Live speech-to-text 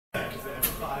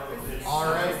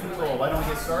All right, people, why don't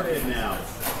we get started now?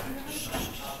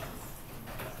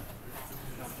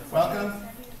 Welcome.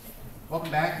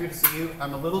 Welcome back. Good to see you.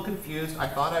 I'm a little confused. I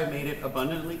thought I made it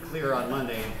abundantly clear on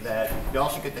Monday that y'all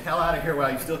should get the hell out of here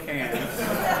while you still can.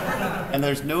 And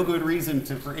there's no good reason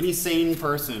for any sane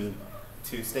person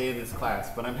to stay in this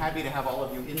class. But I'm happy to have all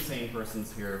of you insane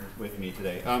persons here with me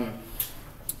today.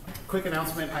 Quick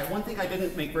announcement. One thing I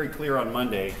didn't make very clear on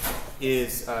Monday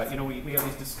is, we have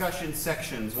these discussion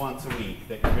sections once a week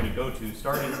that you're going to go to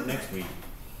starting next week.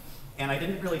 And I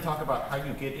didn't really talk about how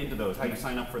you get into those, how you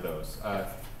sign up for those.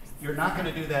 You're not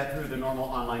going to do that through the normal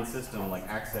online system like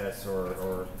Access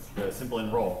or the Simple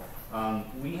Enroll.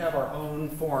 We have our own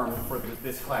form for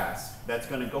this class that's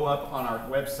going to go up on our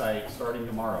website starting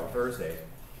tomorrow, Thursday.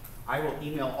 I will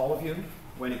email all of you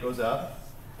when it goes up.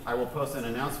 I will post an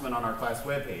announcement on our class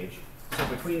webpage. So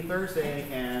between Thursday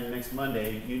and next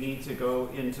Monday, you need to go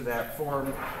into that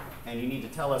form and you need to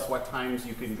tell us what times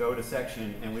you can go to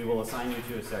section, and we will assign you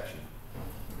to a section.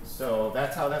 So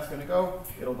that's how that's going to go.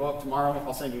 It'll go up tomorrow.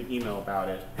 I'll send you an email about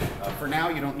it. For now,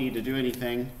 you don't need to do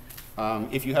anything.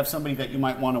 If you have somebody that you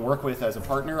might want to work with as a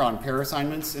partner on pair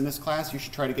assignments in this class, you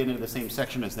should try to get into the same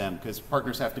section as them, because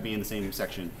partners have to be in the same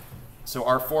section. So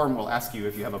our form will ask you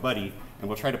if you have a buddy, and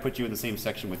we'll try to put you in the same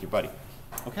section with your buddy.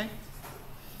 Okay?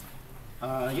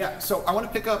 So I want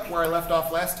to pick up where I left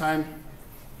off last time.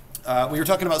 We were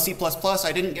talking about C++.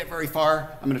 I didn't get very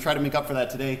far. I'm going to try to make up for that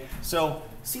today. So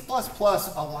C++, a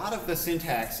lot of the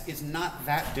syntax is not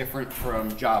that different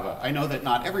from Java. I know that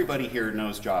not everybody here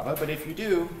knows Java, but if you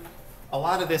do, a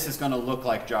lot of this is going to look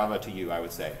like Java to you, I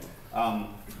would say.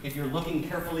 If you're looking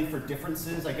carefully for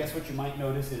differences, I guess what you might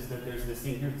notice is that there's this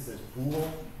thing here that says bool.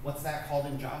 What's that called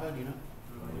in Java? Do you know?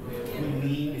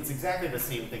 Boolean. It's exactly the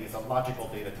same thing. It's a logical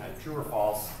data type, true or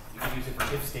false. You can use it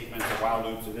for if statements or while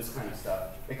loops or this kind of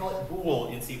stuff. They call it bool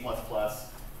in C++. C++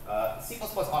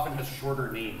 often has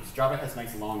shorter names. Java has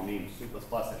nice long names. C++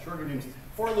 has shorter names.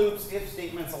 For loops, if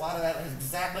statements, a lot of that has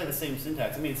exactly the same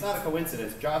syntax. I mean, it's not a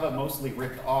coincidence. Java mostly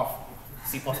ripped off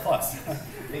C++.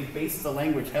 They based the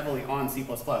language heavily on C++.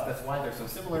 That's why they're so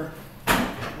similar.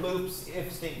 Loops,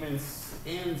 if statements,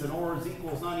 ands and ors,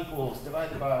 equals, non-equals,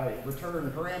 divided by,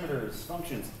 return, parameters,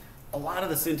 functions. A lot of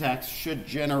the syntax should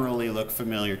generally look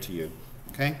familiar to you.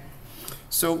 Okay?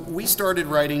 So we started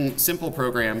writing simple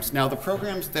programs. Now the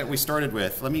programs that we started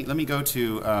with, let me go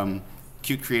to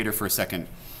Qt Creator for a second.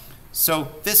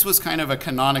 So this was kind of a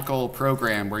canonical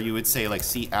program where you would say like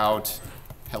cout,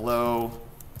 hello,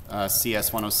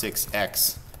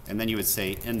 CS106X, and then you would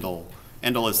say endl.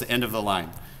 Endl is the end of the line.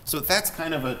 So that's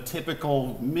kind of a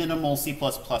typical minimal C++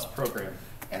 program.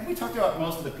 And we talked about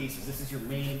most of the pieces. This is your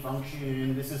main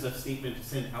function. This is a statement to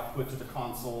send output to the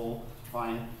console.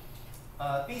 Fine.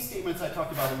 These statements I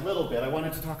talked about a little bit. I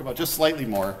wanted to talk about just slightly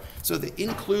more. So the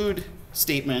include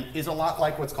statement is a lot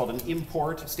like what's called an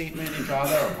import statement in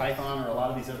Java or Python or a lot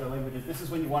of these other languages. This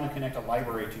is when you want to connect a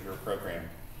library to your program.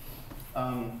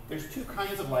 There's two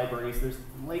kinds of libraries. There's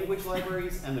language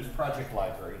libraries and there's project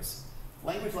libraries.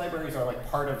 Language libraries are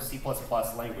like part of C++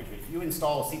 language. If you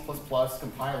install a C++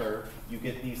 compiler, you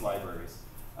get these libraries.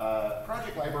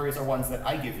 Project libraries are ones that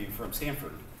I give you from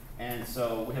Stanford. And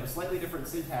so we have a slightly different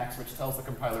syntax which tells the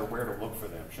compiler where to look for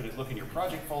them. Should it look in your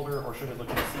project folder or should it look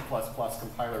in the C++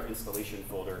 compiler installation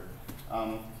folder?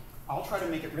 I'll try to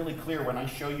make it really clear when I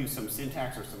show you some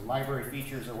syntax or some library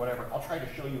features or whatever. I'll try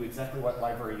to show you exactly what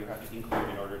library you have to include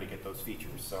in order to get those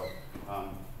features. So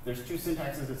there's two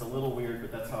syntaxes. It's a little weird,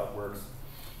 but that's how it works.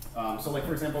 So like,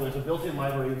 for example, there's a built-in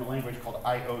library in the language called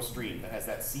IOStream that has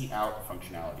that cout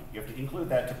functionality. You have to include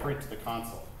that to print to the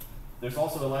console. There's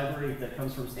also a library that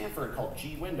comes from Stanford called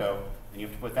gwindow, and you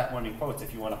have to put that one in quotes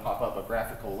if you want to pop up a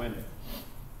graphical window.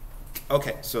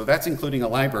 Okay, so that's including a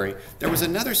library. There was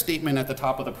another statement at the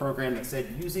top of the program that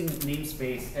said using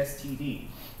namespace std.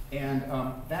 And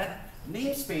that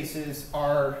namespaces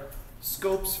are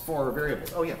scopes for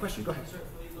variables. Oh yeah, question, go ahead. So for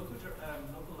the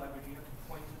local library, do you have to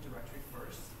point to the directory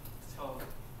first to tell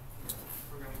your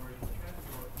program where you look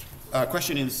at?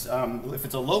 Question is, if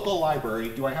it's a local library,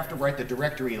 do I have to write the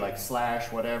directory like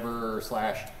slash whatever or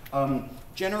slash?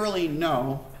 Generally,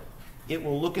 no. It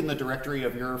will look in the directory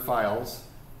of your files.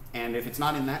 And if it's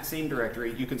not in that same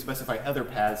directory, you can specify other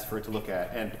paths for it to look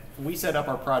at. And we set up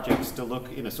our projects to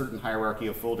look in a certain hierarchy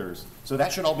of folders. So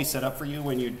that should all be set up for you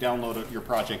when you download your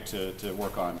project to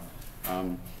work on.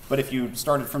 But if you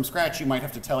started from scratch, you might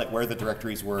have to tell it where the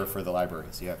directories were for the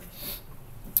libraries. Yeah.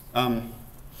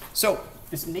 So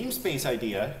this namespace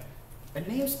idea, a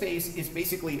namespace is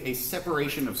basically a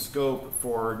separation of scope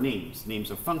for names.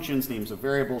 Names of functions, names of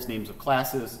variables, names of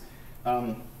classes.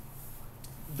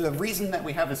 the reason that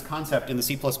we have this concept in the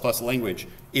C++ language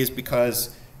is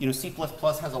because C++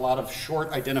 has a lot of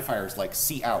short identifiers like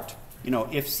cout.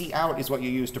 If cout is what you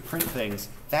use to print things,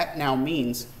 that now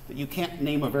means that you can't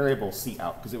name a variable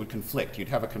cout because it would conflict. You'd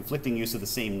have a conflicting use of the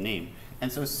same name.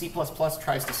 And so C++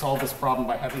 tries to solve this problem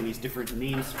by having these different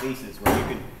namespaces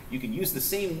where you can use the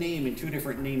same name in two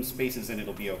different namespaces and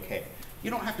it'll be okay. You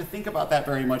don't have to think about that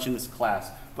very much in this class,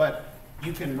 but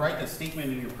you can write a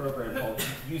statement in your program called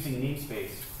using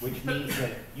namespace, which means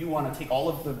that you want to take all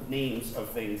of the names of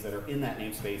things that are in that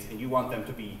namespace and you want them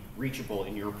to be reachable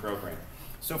in your program.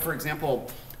 So for example,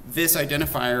 this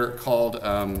identifier called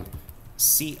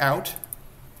cout,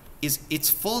 its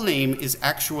full name is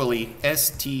actually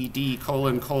std :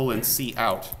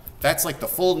 cout. That's like the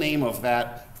full name of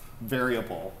that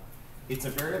variable. It's a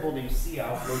variable named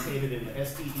cout located in the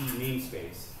std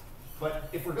namespace. But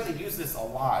if we're going to use this a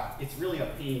lot, it's really a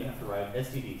pain to have to write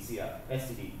std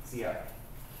cout.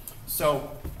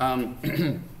 So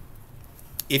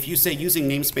if you say using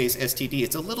namespace std,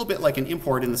 it's a little bit like an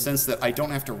import in the sense that I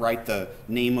don't have to write the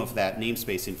name of that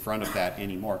namespace in front of that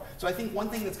anymore. So I think one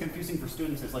thing that's confusing for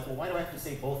students is like, well, why do I have to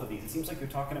say both of these? It seems like you're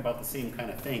talking about the same kind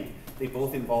of thing. They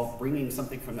both involve bringing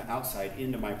something from the outside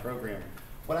into my program.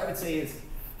 What I would say is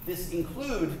this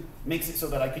include makes it so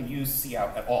that I can use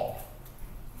cout at all.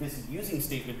 This using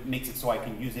statement makes it so I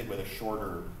can use it with a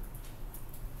shorter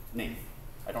name.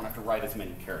 I don't have to write as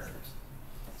many characters.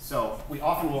 So we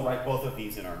often will write both of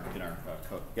these in our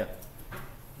code. Yeah?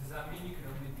 Does that mean you can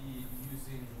only be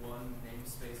using one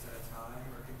namespace at a time,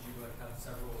 or could you have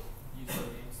several user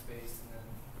namespace and then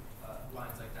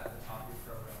lines like that at the top of your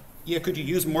program? Yeah, could you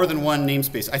use more than one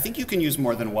namespace? I think you can use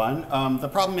more than one. The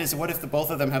problem is, what if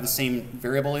both of them have the same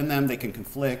variable in them? They can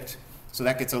conflict. So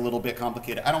that gets a little bit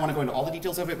complicated. I don't want to go into all the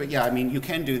details of it, but yeah, I mean, you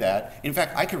can do that. In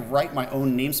fact, I could write my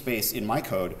own namespace in my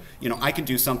code. I could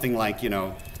do something like,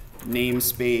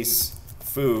 namespace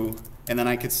foo, and then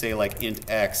I could say like int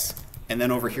x, and then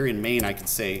over here in main I could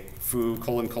say foo :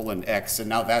 x, and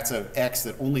now that's a x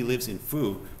that only lives in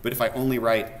foo, but if I only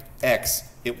write x,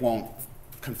 it won't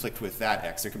conflict with that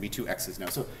x. There can be two x's now.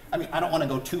 So, I mean, I don't want to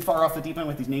go too far off the deep end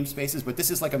with these namespaces, but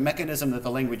this is like a mechanism that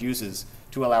the language uses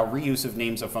to allow reuse of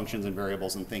names of functions and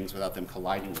variables and things without them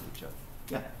colliding with each other.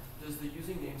 Yeah? Does the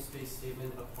using namespace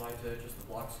statement apply to just the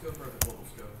block scope or the global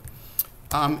scope?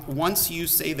 Once you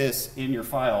say this in your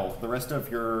file, the rest of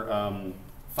your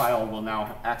file will now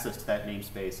have access to that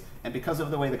namespace. And because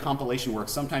of the way the compilation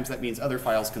works, sometimes that means other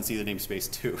files can see the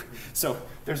namespace too. So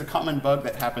there's a common bug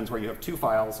that happens where you have two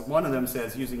files. One of them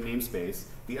says using namespace.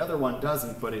 The other one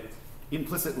doesn't, but it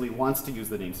implicitly wants to use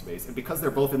the namespace. And because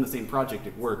they're both in the same project,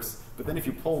 it works. But then if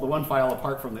you pull the one file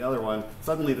apart from the other one,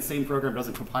 suddenly the same program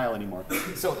doesn't compile anymore.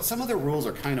 So some of the rules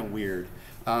are kind of weird.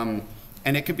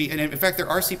 And it could be, and in fact, there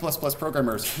are C++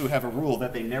 programmers who have a rule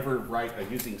that they never write a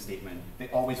using statement. They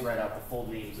always write out the full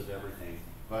names of everything.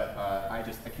 But I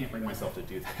can't bring myself to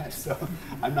do that. So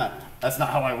that's not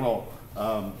how I roll.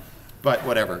 But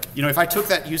whatever. If I took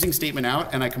that using statement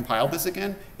out and I compiled this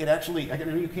again, it actually, I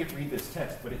know you can't read this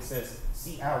text, but it says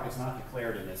cout is not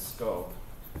declared in this scope.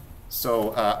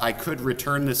 So I could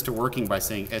return this to working by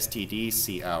saying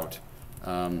std cout.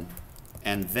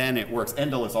 And then it works.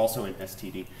 Endl is also in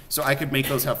std. So I could make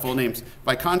those have full names.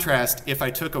 By contrast, if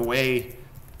I took away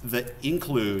the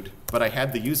include, but I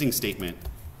had the using statement,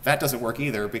 that doesn't work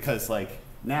either because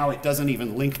now it doesn't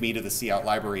even link me to the cout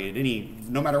library.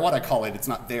 No matter what I call it, it's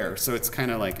not there. So it's kind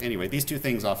of like, anyway, these two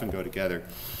things often go together.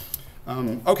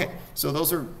 Okay, so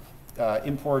those are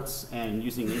imports and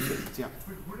using namespaces. Yeah.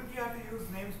 Wouldn't you have to use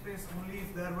namespace only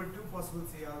if there were two possible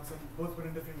couts and both were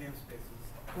in different namespaces?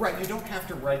 Right, you don't have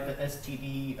to write the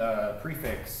std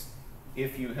prefix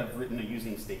if you have written a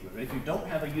using statement. But if you don't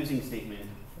have a using statement,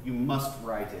 you must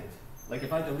write it. Like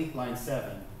if I delete line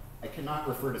 7, I cannot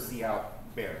refer to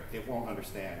cout bare. It won't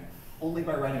understand. Only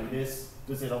by writing this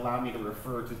does it allow me to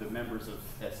refer to the members of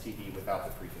std without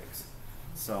the prefix.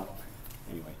 So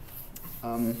anyway.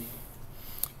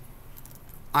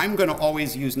 I'm going to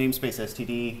always use namespace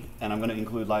std, and I'm going to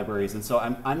include libraries. And so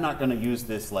I'm not going to use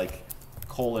this like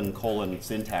colon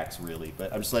syntax really,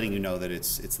 but I'm just letting you know that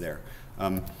it's there.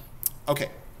 Okay,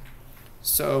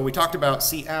 so we talked about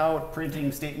cout,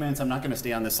 printing statements. I'm not going to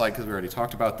stay on this slide because we already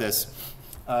talked about this.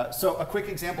 So a quick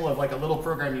example of like a little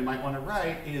program you might want to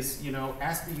write is,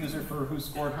 ask the user for who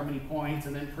scored how many points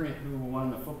and then print who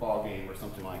won the football game or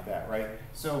something like that, right?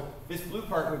 So this blue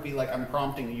part would be like I'm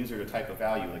prompting the user to type a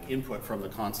value, like input from the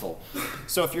console.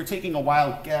 So if you're taking a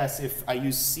wild guess, if I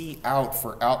use cout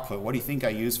for output, what do you think I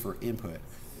use for input?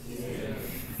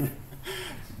 Yeah.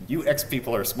 You X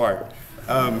people are smart.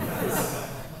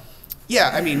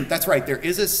 Yeah, I mean, that's right. There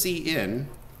is a cin,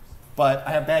 But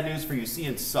I have bad news for you,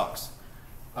 cin sucks.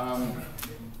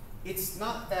 It's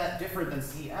not that different than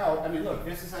cout. I mean, look,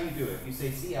 this is how you do it. You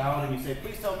say cout, and you say,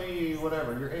 please tell me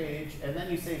whatever, your age, and then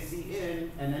you say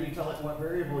cin, and then you tell it what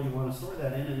variable you want to store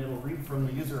that in, and it'll read from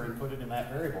the user and put it in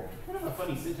that variable. Kind of a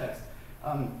funny syntax.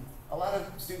 A lot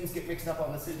of students get mixed up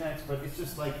on the syntax, but it's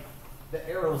just like, the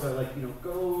arrows are like,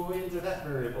 go into that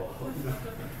variable.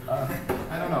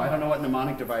 I don't know what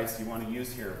mnemonic device you want to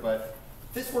use here, but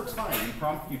this works fine.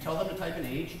 You tell them to type an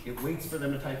age, it waits for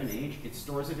them to type an age, it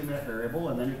stores it in that variable,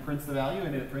 and then it prints the value,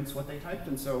 and it prints what they typed.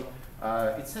 And so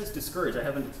it says discourage. I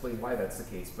haven't explained why that's the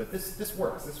case, but this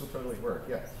works. This will totally work,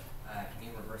 yes. Can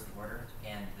you reverse the order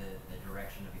and the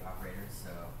direction of the operators? So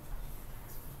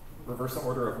reverse the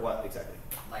order of what exactly?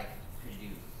 Like, could you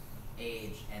do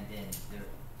age and then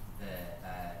the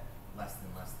less than.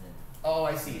 Oh,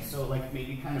 I see. So like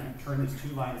maybe kind of turn these two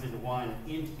lines into one,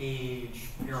 int age,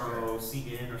 arrow,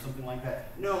 cin, or something like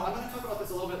that. No, I'm going to talk about this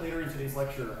a little bit later in today's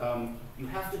lecture. You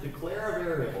have to declare a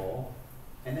variable,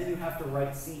 and then you have to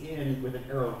write cin with an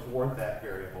arrow toward that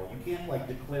variable. You can't like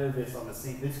declare this on this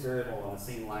variable on the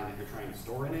same line that you're trying to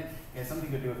store in it. It has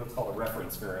something to do with what's called a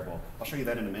reference variable. I'll show you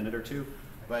that in a minute or two.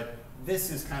 But this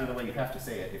is kind of the way you have to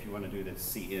say it if you want to do this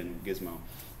cin gizmo.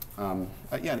 Yeah,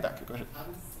 in the back. Go ahead. How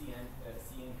does cin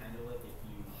handle it if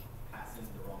you pass in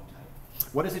the wrong type?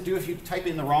 What does it do if you type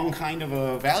in the wrong kind of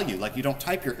a value? Like you don't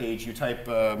type your age, you type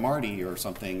Marty or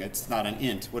something. It's not an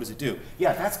int. What does it do?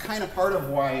 Yeah, that's kind of part of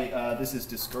why this is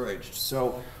discouraged.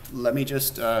 So let me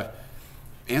just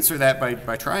answer that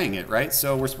by trying it, right?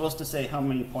 So we're supposed to say how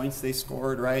many points they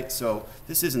scored, right? So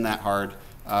this isn't that hard.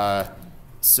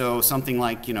 So something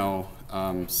like, cout,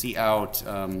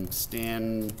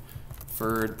 Stanford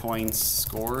points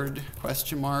scored,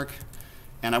 question mark.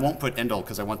 And I won't put endl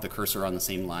because I want the cursor on the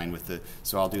same line with the,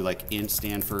 so I'll do like int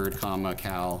Stanford, comma,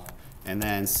 cal, and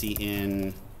then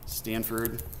cin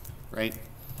Stanford, right?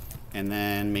 And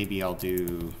then maybe I'll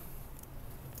do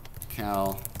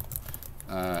cal,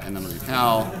 and then I'll do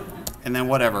cal, and then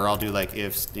whatever, I'll do like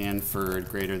if Stanford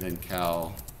greater than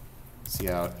cal,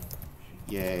 cout,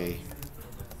 yay.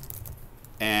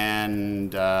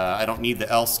 And I don't need the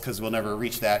else because we'll never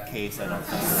reach that case, I don't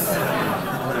think.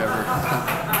 Whatever.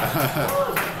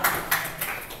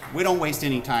 We don't waste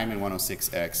any time in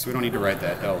 106X. We don't need to write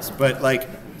that else. But like,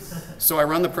 so I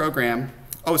run the program.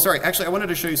 Oh, sorry, actually I wanted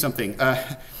to show you something.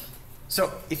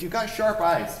 So if you've got sharp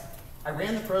eyes, I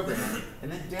ran the program,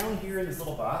 and then down here in this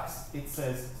little box, it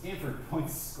says Stanford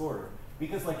points scored.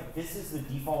 Because like this is the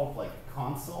default like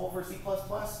console for C++.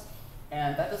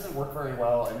 And that doesn't work very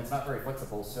well, and it's not very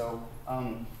flexible. So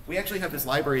we actually have this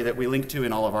library that we link to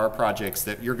in all of our projects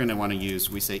that you're going to want to use.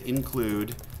 We say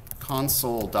include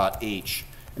console.h.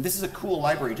 And this is a cool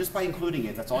library. Just by including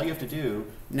it, that's all you have to do.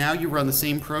 Now you run the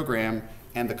same program,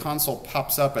 and the console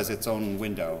pops up as its own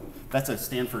window. That's a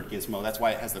Stanford gizmo. That's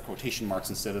why it has the quotation marks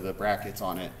instead of the brackets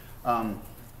on it.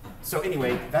 So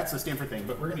anyway, that's the Stanford thing,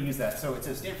 but we're going to use that. So it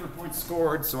says Stanford points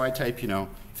scored, so I type,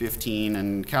 15,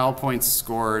 and Cal points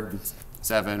scored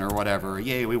 7 or whatever.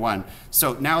 Yay, we won.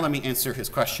 So now let me answer his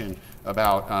question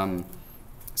about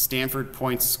Stanford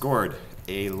points scored.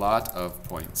 A lot of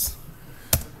points.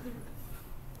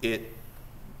 It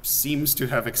seems to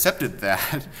have accepted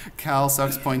that. Cal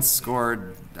sucks points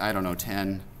scored, I don't know,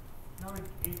 10. No,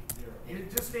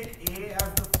 it just takes A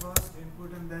as the first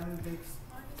input and then it takes.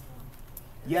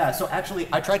 Yeah, so actually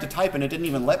I tried to type and it didn't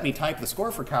even let me type the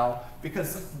score for Cal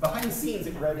because behind the scenes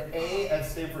it read A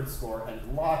as Stanford's score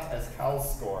and lot as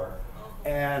Cal's score.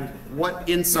 And what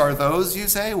ints are those, you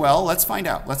say? Well, let's find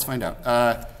out. Let's find out.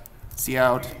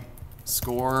 Cout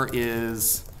score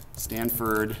is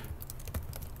Stanford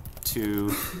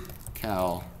to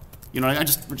Cal. We're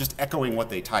just echoing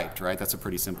what they typed, right? That's a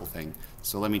pretty simple thing.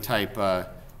 So let me type a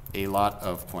lot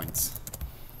of points.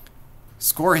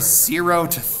 Score is 0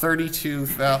 to 32.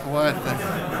 What?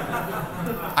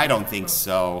 I don't think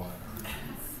so.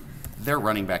 Their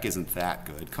running back isn't that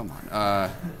good. Come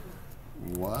on.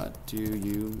 What do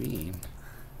you mean?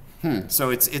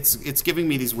 So it's giving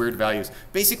me these weird values.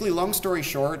 Basically, long story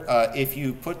short, if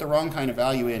you put the wrong kind of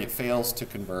value in, it fails to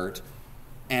convert,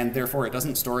 and therefore it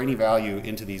doesn't store any value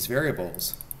into these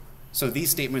variables. So these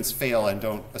statements fail and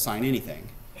don't assign anything.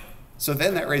 So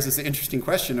then that raises the interesting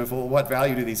question of, well, what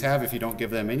value do these have if you don't give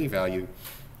them any value?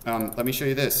 Let me show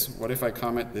you this. What if I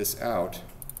comment this out?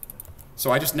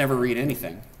 So I just never read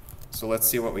anything. So let's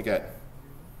see what we get.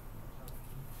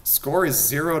 Score is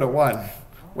 0 to 1.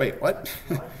 Wait, what?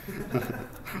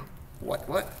 What?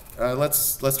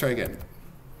 Let's try again.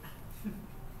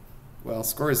 Well,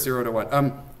 score is 0 to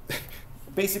 1.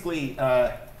 Basically,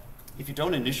 if you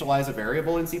don't initialize a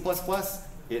variable in C++,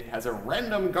 it has a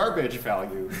random garbage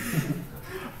value.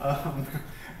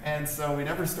 And so we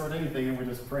never stored anything, and we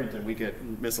just print, and we get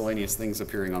miscellaneous things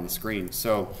appearing on the screen.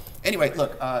 So anyway,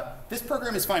 look, this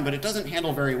program is fine, but it doesn't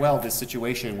handle very well this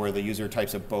situation where the user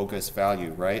types a bogus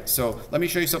value, right? So let me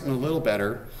show you something a little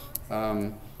better.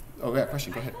 Oh, yeah,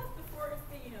 question, go ahead. I thought before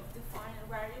if they, define a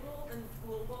variable and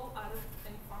global out of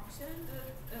any function,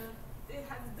 it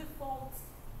has default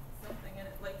something in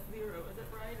it, like 0. Is it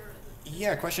right, or is it?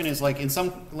 Yeah, question is, like, in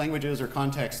some languages or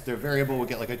contexts, the variable will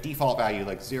get like a default value,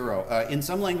 like 0. In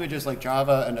some languages like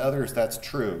Java and others, that's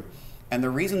true. And the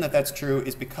reason that that's true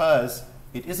is because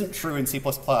it isn't true in C++,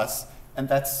 and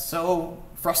that's so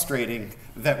frustrating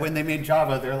that when they made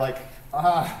Java, they're like,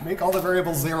 make all the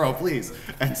variables 0, please.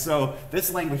 And so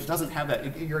this language doesn't have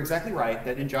that. You're exactly right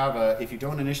that in Java, if you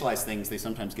don't initialize things, they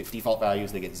sometimes get default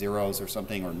values. They get zeros or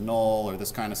something, or null, or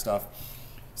this kind of stuff.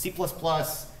 C++,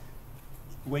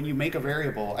 when you make a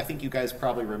variable, I think you guys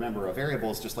probably remember, a variable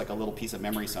is just like a little piece of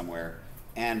memory somewhere.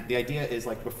 And the idea is,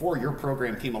 like, before your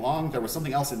program came along, there was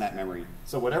something else in that memory.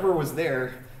 So whatever was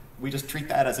there, we just treat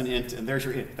that as an int, and there's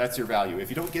your int. That's your value. If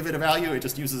you don't give it a value, it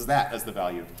just uses that as the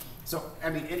value. So, I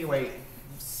mean, anyway,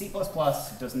 C++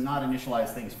 does not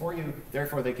initialize things for you,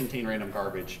 therefore they contain random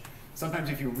garbage. Sometimes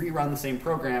if you rerun the same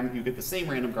program, you get the same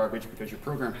random garbage because your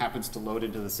program happens to load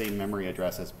into the same memory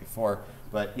address as before.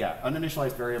 But yeah,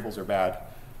 uninitialized variables are bad.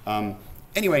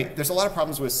 Anyway, there's a lot of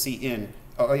problems with cin.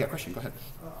 Oh yeah, question, go ahead.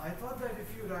 I thought that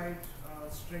if you write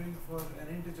a string for an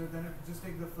integer, then it just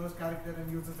take the first character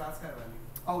and use its ASCII value.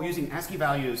 Oh, using ASCII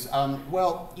values.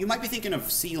 Well, you might be thinking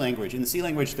of C language. In the C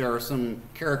language, there are some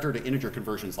character to integer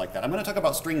conversions like that. I'm going to talk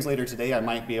about strings later today. I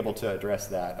might be able to address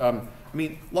that. I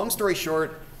mean, long story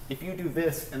short, if you do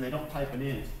this and they don't type an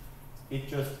int, it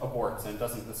just aborts and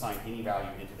doesn't assign any value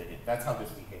into the int. That's how this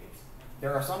behaves.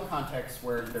 There are some contexts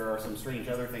where there are some strange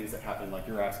other things that happen, like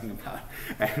you're asking about,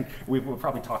 and we will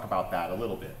probably talk about that a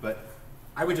little bit. But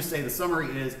I would just say the summary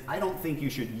is, I don't think you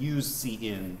should use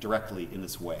cin directly in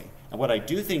this way. And what I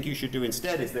do think you should do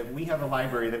instead is that we have a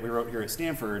library that we wrote here at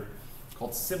Stanford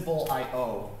called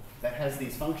simple.io that has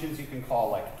these functions you can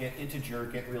call, like get integer,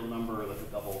 get real number, like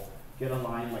a double, get a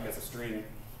line like as a string,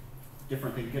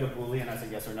 different thing, get a Boolean as a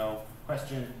yes or no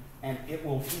question, and it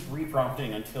will keep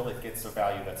reprompting until it gets a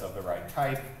value that's of the right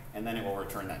type, and then it will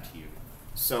return that to you.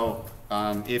 So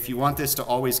if you want this to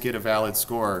always get a valid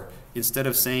score, instead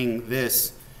of saying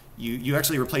this, you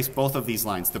actually replace both of these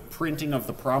lines. The printing of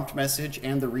the prompt message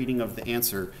and the reading of the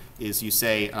answer is you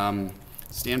say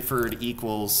Stanford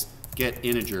equals get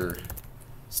integer,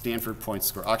 Stanford point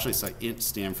score. I'll actually say int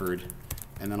Stanford,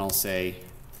 and then I'll say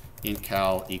int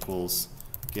cal equals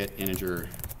get integer,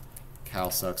 cal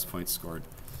sucks point scored.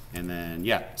 And then,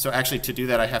 yeah, so actually to do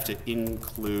that, I have to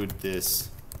include this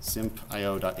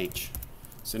simp.io.h.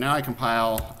 So now I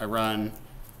compile, I run,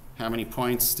 how many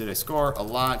points did I score? A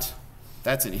lot.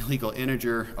 That's an illegal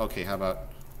integer. Okay, how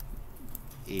about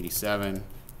 87?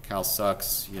 Cal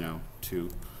sucks, 2.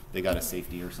 They got a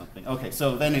safety or something. Okay,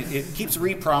 so then it keeps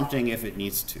reprompting if it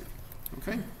needs to.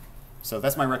 Okay, so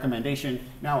that's my recommendation.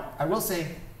 Now, I will say,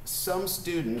 some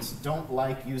students don't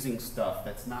like using stuff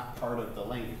that's not part of the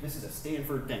language. This is a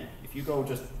Stanford thing. If you go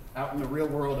just out in the real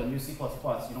world and use C++, you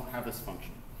don't have this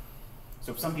function.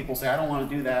 So if some people say, I don't want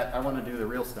to do that, I want to do the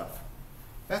real stuff.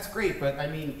 That's great, but I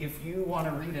mean, if you want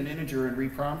to read an integer and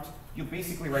reprompt, you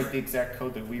basically write the exact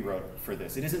code that we wrote for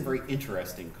this. It isn't very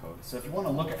interesting code. So if you want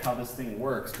to look at how this thing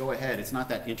works, go ahead. It's not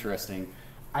that interesting.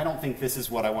 I don't think this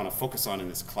is what I want to focus on in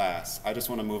this class. I just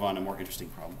want to move on to more interesting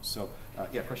problems. So,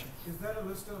 yeah, question? Is there a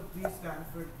list of these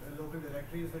Stanford local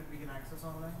directories that we can access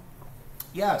online?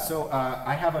 Yeah, so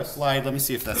I have a slide. Let me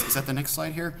see if is that the next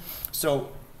slide here?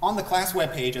 So on the class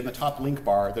webpage in the top link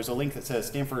bar, there's a link that says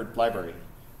Stanford Library.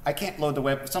 I can't load the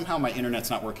web. Somehow my internet's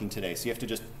not working today, so you have to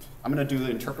just, I'm going to do the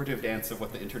interpretive dance of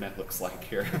what the internet looks like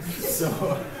here.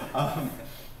 So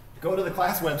go to the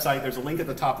class website. There's a link at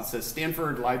the top that says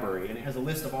Stanford Library, and it has a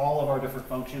list of all of our different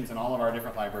functions and all of our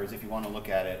different libraries if you want to look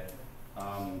at it.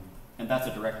 And that's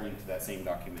a direct link to that same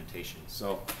documentation.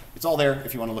 So it's all there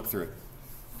if you want to look through it.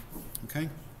 Okay?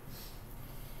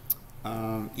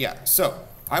 Yeah, so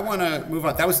I want to move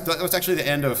on. That was actually the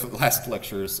end of last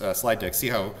lecture's slide deck. See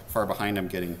how far behind I'm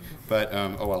getting. But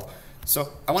oh well.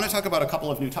 So I want to talk about a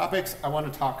couple of new topics. I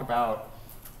want to talk about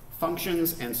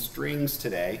functions and strings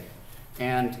today.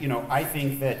 And I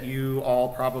think that you all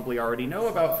probably already know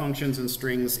about functions and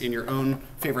strings in your own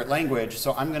favorite language,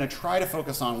 so I'm going to try to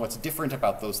focus on what's different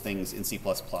about those things in C++.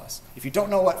 If you don't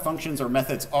know what functions or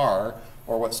methods are,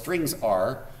 or what strings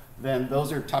are, then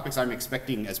those are topics I'm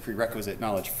expecting as prerequisite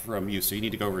knowledge from you, so you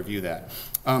need to go review that.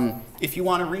 If you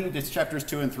want to read, it's chapters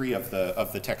 2 and 3 of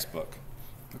the textbook.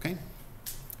 Okay?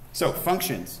 So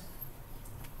functions.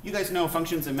 You guys know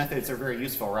functions and methods are very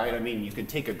useful, right? I mean, you can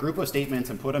take a group of statements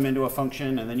and put them into a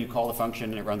function, and then you call the function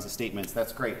and it runs the statements.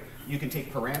 That's great. You can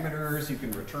take parameters, you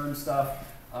can return stuff.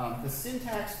 The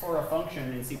syntax for a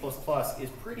function in C++ is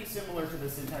pretty similar to the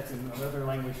syntax in another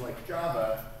language like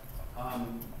Java.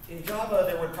 In Java,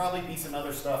 there would probably be some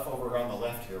other stuff over on the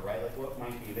left here, right? Like what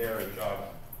might be there in Java?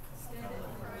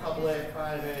 Public,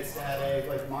 private, static,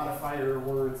 like modifier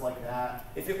words like that.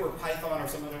 If it were Python or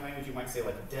some other language, you might say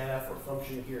like def or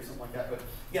function key or something like that. But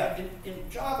yeah, in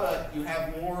Java, you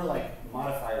have more like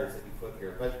modifiers that you put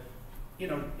here. But you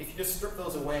know, if you just strip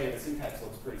those away, the syntax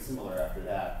looks pretty similar after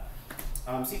that.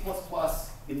 C++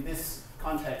 in this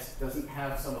context doesn't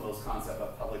have some of those concepts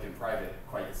of public and private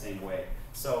quite the same way.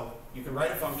 So you can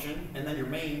write a function, and then your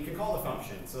main can call the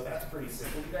function. So that's pretty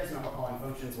simple. You guys know how calling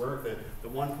functions work. The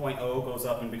 1.0 goes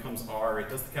up and becomes R. It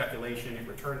does the calculation. It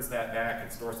returns that back.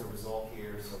 It stores the result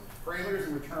here. So parameters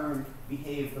in return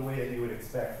behave the way that you would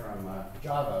expect from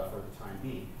Java for the time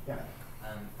being. Yeah?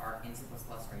 In C++,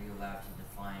 are you allowed to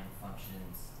define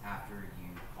functions after you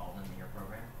call them in your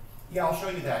program? Yeah, I'll show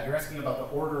you that. You're asking about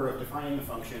the order of defining the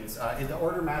functions. The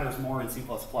order matters more in C++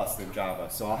 than Java,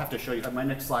 so I'll have to show you. My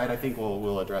next slide, I think,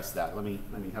 will address that. Let me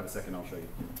have a second. I'll show you.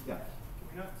 Yeah. Can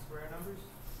we not square numbers?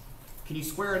 Can you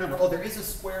square a number? Oh, there is a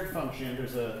squared function.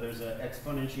 There's a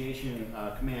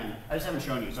exponentiation command. I just haven't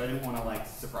shown you, so I didn't want to like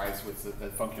surprise with the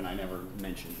function I never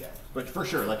mentioned yet. But for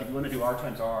sure, like if you want to do r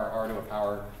times r to a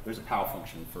power, there's a pow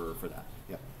function for that.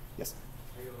 Yeah. Yes.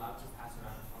 Are you allowed to pass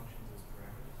around functions as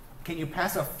parameters? Can you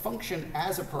pass a function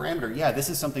as a parameter? Yeah, this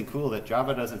is something cool that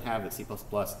Java doesn't have that C++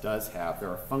 does have. There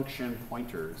are function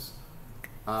pointers.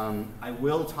 I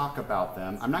will talk about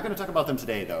them. I'm not going to talk about them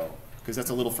today, though, because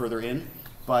that's a little further in.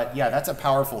 But yeah, that's a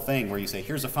powerful thing where you say,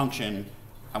 here's a function.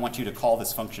 I want you to call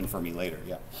this function for me later.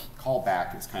 Yeah, call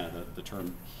back is kind of the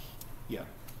term. Yeah.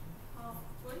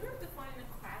 When you're defining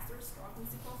a class or struct in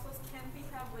C++, can we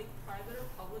have like private or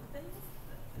public things?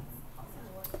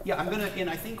 Yeah, I'm gonna, in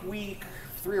I think week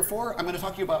 3 or 4, I'm gonna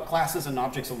talk to you about classes and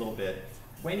objects a little bit.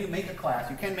 When you make a class,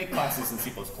 you can make classes in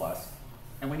C++.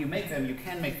 And when you make them, you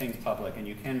can make things public and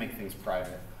you can make things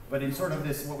private. But in sort of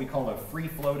this, what we call a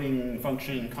free-floating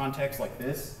function context like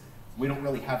this, we don't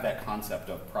really have that concept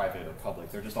of private or public.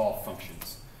 They're just all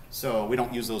functions. So we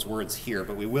don't use those words here,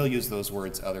 but we will use those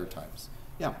words other times.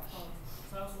 Yeah?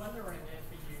 So I was wondering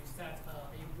if you set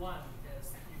a 1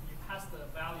 because you pass the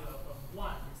value of a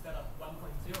 1 instead of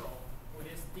 1.0, would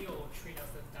it still treat as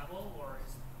a double or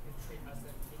is it treat as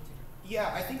an integer?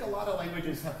 Yeah, I think a lot of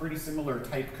languages have pretty similar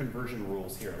type conversion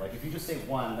rules here. Like if you just say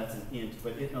 1, that's an int,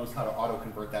 but it knows how to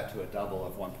auto-convert that to a double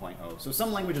of 1.0. So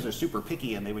some languages are super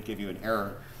picky and they would give you an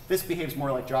error. This behaves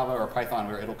more like Java or Python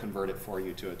where it'll convert it for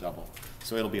you to a double.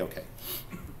 So it'll be okay.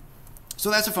 So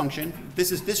that's a function.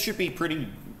 This should be pretty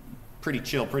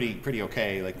chill, pretty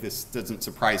okay. Like this doesn't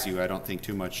surprise you, I don't think,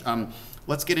 too much.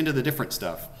 Let's get into the different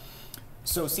stuff.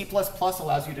 So C++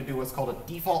 allows you to do what's called a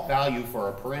default value for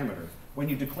a parameter. When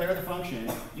you declare the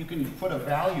function, you can put a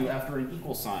value after an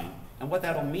equal sign. And what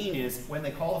that'll mean is when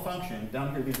they call a function,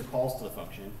 down here these are calls to the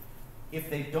function, if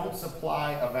they don't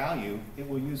supply a value, it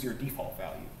will use your default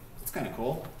value. It's kind of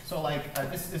cool. So like,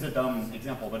 this is a dumb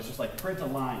example, but it's just like print a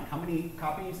line. How many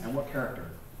copies and what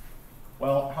character?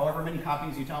 Well, however many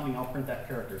copies you tell me, I'll print that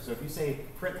character. So if you say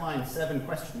print line 7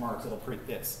 question marks, it'll print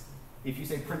this. If you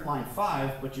say print line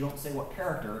 5, but you don't say what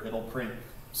character, it'll print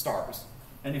stars.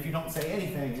 And if you don't say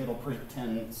anything, it'll print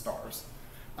 10 stars.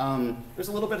 There's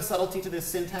a little bit of subtlety to this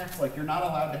syntax. Like you're not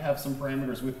allowed to have some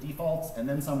parameters with defaults, and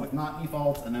then some with not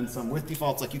defaults, and then some with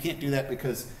defaults. Like you can't do that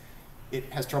because it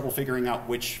has trouble figuring out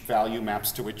which value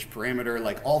maps to which parameter.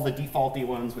 Like all the defaulty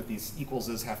ones with these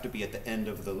equalses have to be at the end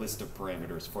of the list of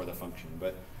parameters for the function.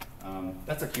 But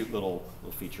that's a cute little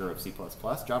feature of C++.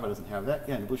 Java doesn't have that.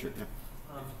 Yeah, in the blue shirt. Yeah.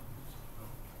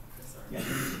 Sorry. Yeah. If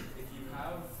you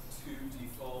have 2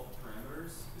 default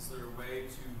parameters, is there a way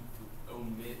to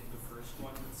omit the first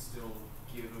one but still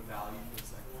give a value for the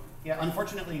second one? Yeah,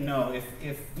 unfortunately, no.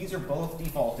 If these are both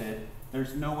defaulted,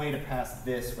 there's no way to pass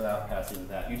this without passing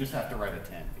that. You just have to write a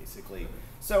 10, basically.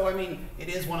 So, I mean, it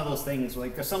is one of those things,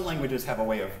 like some languages have a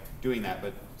way of doing that,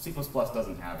 but C++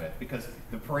 doesn't have it because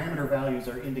the parameter values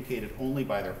are indicated only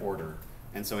by their order.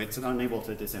 And so it's unable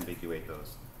to disambiguate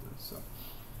those. So,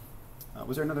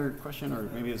 was there another question, or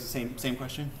maybe it was the same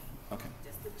question? Okay.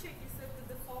 Just to check, you said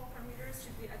the default parameters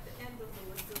should be at the end of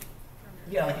the list of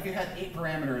parameters. Yeah, like if you had 8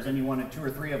 parameters and you wanted 2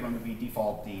 or 3 of them to be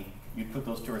default D, you'd put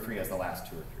those 2 or 3 as the last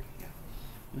 2 or 3.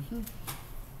 Yeah.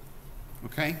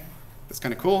 Okay, that's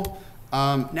kind of cool.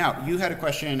 Now, you had a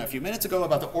question a few minutes ago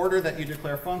about the order that you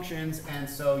declare functions, and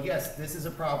so yes, this is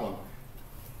a problem.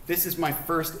 This is my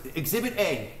first, Exhibit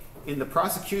A. in the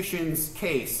prosecution's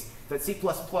case that C++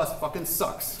 fucking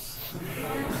sucks.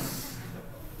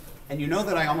 And you know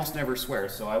that I almost never swear,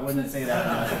 so I wouldn't say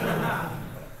that.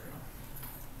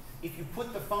 If you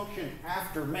put the function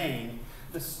after main,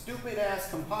 the stupid-ass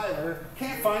compiler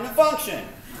can't find the function.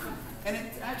 And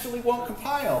it actually won't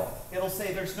compile. It'll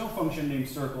say there's no function named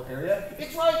circle area.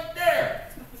 It's right there.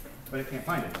 But it can't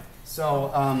find it.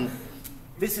 So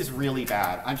this is really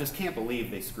bad. I just can't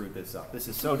believe they screwed this up. This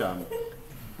is so dumb.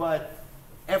 But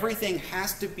everything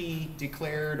has to be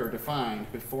declared or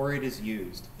defined before it is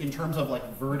used in terms of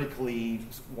like vertically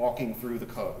walking through the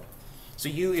code. So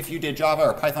if you did Java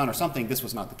or Python or something, this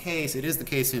was not the case. It is the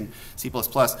case in C++.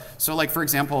 So like, for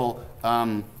example,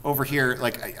 over here,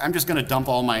 like I'm just going to dump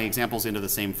all my examples into the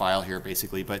same file here,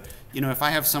 basically. But if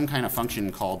I have some kind of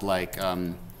function called like,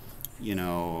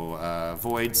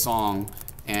 void song,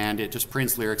 and it just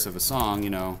prints lyrics of a song, this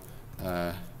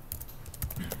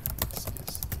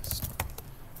is the story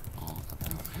all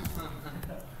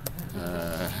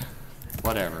about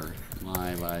whatever,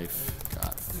 my life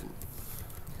got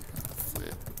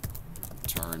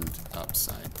turned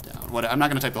upside down. I'm not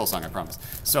going to type the whole song, I promise.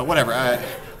 So whatever,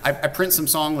 I print some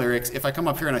song lyrics. If I come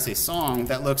up here and I say song,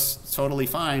 that looks totally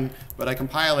fine, but I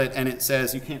compile it and it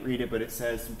says, you can't read it, but it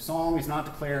says song is not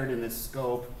declared in this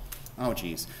scope. Oh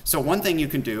geez. So one thing you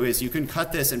can do is you can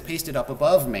cut this and paste it up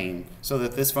above main so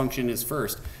that this function is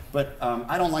first. But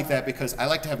I don't like that because I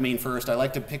like to have main first. I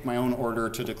like to pick my own order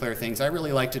to declare things. I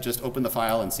really like to just open the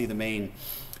file and see the main.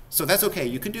 So that's okay,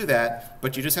 you can do that,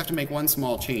 but you just have to make one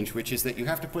small change, which is that you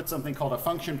have to put something called a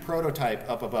function prototype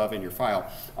up above in your file.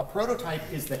 A prototype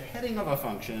is the heading of a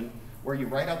function where you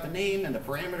write out the name and the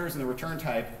parameters and the return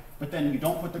type, but then you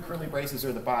don't put the curly braces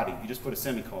or the body, you just put a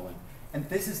semicolon. And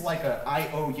this is like an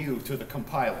IOU to the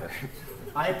compiler.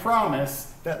 I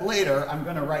promise that later I'm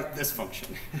going to write this function.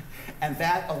 And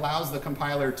that allows the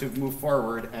compiler to move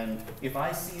forward, and if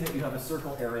I see that you have a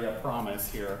circle area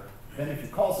promise here, then if you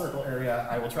call circle area,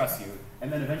 I will trust you.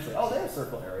 And then eventually, oh, there's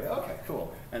circle area. Okay,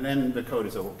 cool. And then the code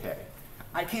is okay.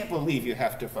 I can't believe you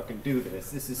have to fucking do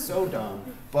this. This is so dumb,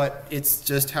 but it's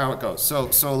just how it goes. So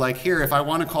like here, if I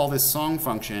want to call this song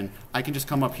function, I can just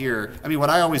come up here. I mean, what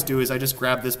I always do is I just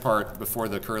grab this part before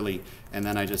the curly, and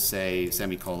then I just say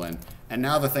semicolon. And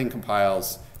now the thing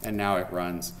compiles, and now it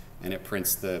runs, and it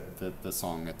prints the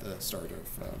song at the start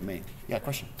of main. Yeah,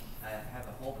 question? I have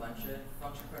a whole bunch of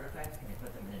function prototypes. Can I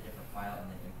put them in a different file and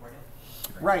then import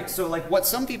it? Right, so like what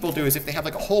some people do is if they have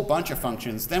like a whole bunch of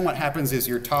functions, then what happens is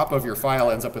your top of your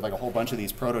file ends up with like a whole bunch of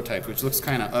these prototypes, which looks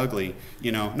kind of ugly,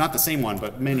 not the same one,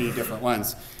 but many different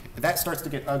ones. That starts to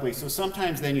get ugly, so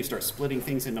sometimes then you start splitting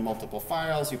things into multiple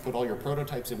files, you put all your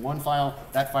prototypes in one file.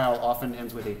 That file often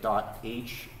ends with a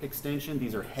 .h extension.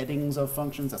 These are headings of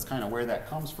functions, that's kind of where that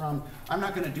comes from. I'm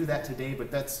not going to do that today,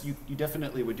 but you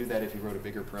definitely would do that if you wrote a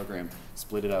bigger program,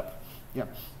 split it up. Yeah.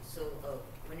 So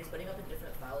when you're splitting up in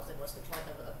different files, then what's the point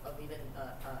of even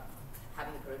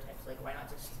having the prototypes? Like, why not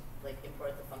just like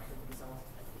import the function themselves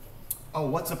at the beginning? Oh,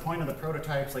 what's the point of the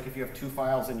prototypes? Like if you have two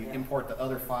files and you import the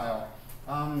other file.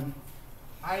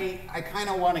 I kind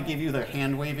of want to give you the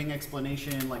hand-waving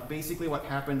explanation. Like basically what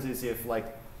happens is if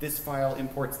like this file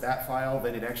imports that file,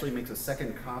 then it actually makes a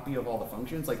second copy of all the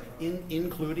functions. Like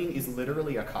including is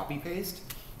literally a copy-paste.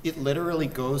 It literally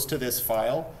goes to this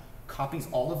file, copies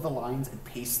all of the lines and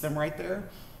pastes them right there.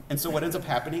 And so what ends up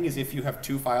happening is if you have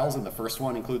two files and the first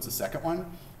one includes the second one,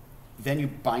 then you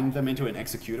bind them into an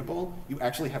executable, you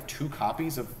actually have two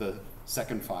copies of the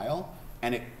second file,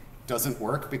 and it doesn't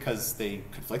work because they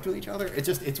conflict with each other.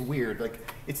 It's weird. Like,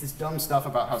 it's this dumb stuff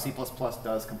about how C++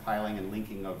 does compiling and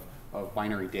linking of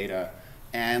binary data.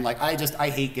 And like, I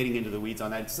hate getting into the weeds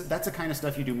on that. That's the kind of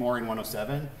stuff you do more in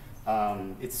 107.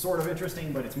 It's sort of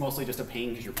interesting, but it's mostly just a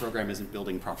pain because your program isn't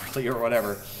building properly or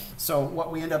whatever. So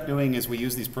what we end up doing is we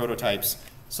use these prototypes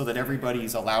so that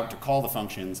everybody's allowed to call the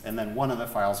functions, and then one of the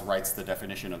files writes the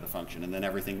definition of the function, and then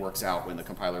everything works out when the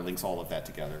compiler links all of that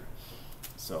together.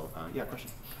 So, yeah,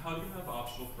 question? How do you have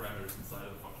optional parameters inside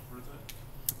of the function prototype?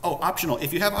 Oh, optional.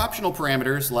 If you have optional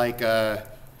parameters, like,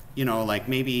 like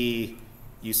maybe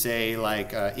you say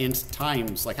like int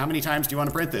times, like how many times do you want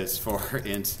to print this for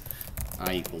int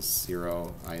I equals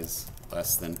 0, I is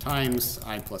less than times,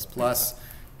 I plus plus.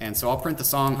 And so I'll print the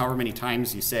song however many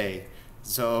times you say.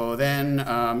 So then,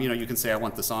 you can say I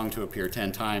want the song to appear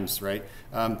 10 times, right?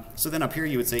 So then up here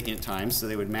you would say int times, so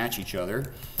they would match each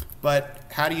other. But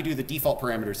how do you do the default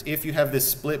parameters? If you have this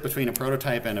split between a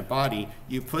prototype and a body,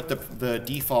 you put the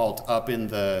default up in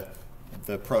the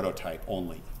prototype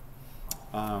only.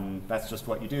 That's just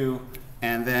what you do.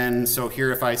 And then, so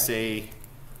here if I say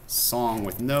song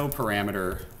with no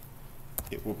parameter,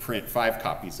 it will print 5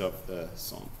 copies of the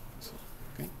song.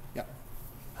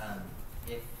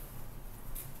 If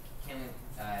we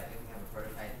have a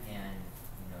prototype and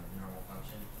the normal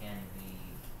function, can we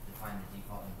define the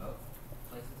default in both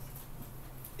places?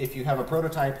 If you have a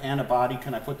prototype and a body,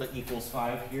 can I put the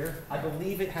 =5 here? I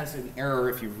believe it has an error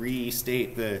if you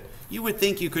restate the, you would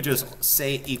think you could just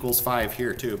say =5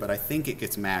 here too, but I think it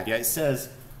gets mad. Yeah, it says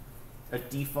a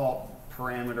default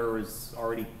parameter is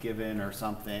already given or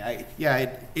something.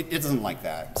 It doesn't like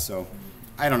that, so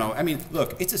I don't know. I mean,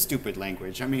 look, it's a stupid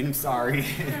language. I mean, I'm sorry.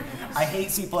 I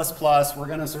hate C++. We're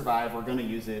going to survive. We're going to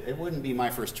use it. It wouldn't be my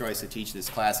first choice to teach this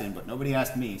class in, but nobody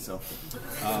asked me, so.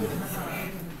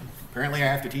 Apparently I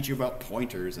have to teach you about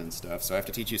pointers and stuff, so I have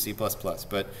to teach you C++.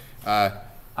 But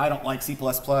I don't like C++.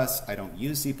 I don't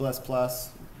use C++.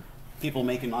 People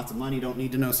making lots of money don't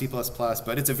need to know C++,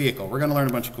 but it's a vehicle. We're going to learn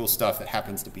a bunch of cool stuff that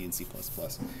happens to be in C++.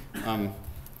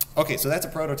 Okay, so that's a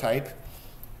prototype.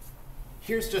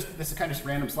 Here's just, this is kind of just a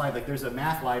random slide. Like there's a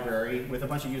math library with a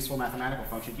bunch of useful mathematical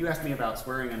functions. You asked me about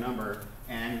squaring a number,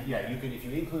 and yeah, you can, if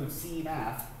you include C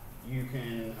math, you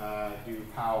can do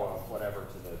pow of whatever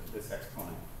to this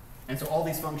exponent. And so all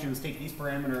these functions take these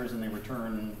parameters and they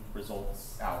return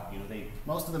results out.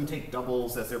 Most of them take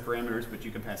doubles as their parameters, but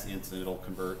you can pass ints and it'll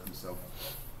convert. And so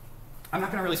I'm not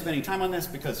going to really spend any time on this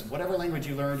because whatever language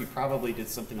you learned, you probably did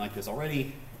something like this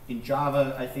already. In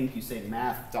Java, I think you say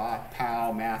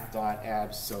math.pow,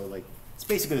 math.abs. So like it's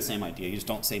basically the same idea. You just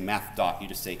don't say math dot, you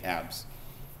just say abs.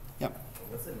 Yeah.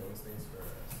 What's the namespace for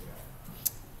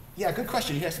CI? Yeah, good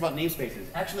question. You asked about namespaces.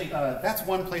 Actually, that's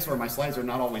one place where my slides are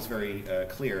not always very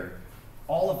clear.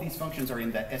 All of these functions are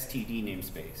in that std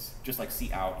namespace, just like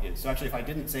cout is. So actually, if I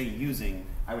didn't say using,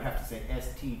 I would have to say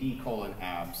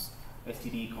std::abs,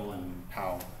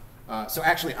 std::pow. So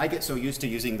actually, I get so used to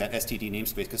using that std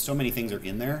namespace because so many things are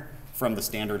in there from the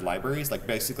standard libraries. Like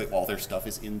basically, all their stuff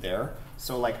is in there.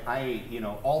 So like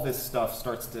all this stuff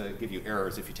starts to give you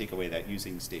errors if you take away that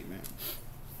using statement.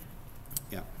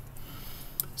 Yeah.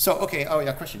 So okay. Oh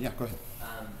yeah. Question. Yeah. Go ahead.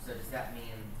 So does that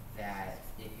mean that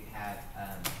if you have,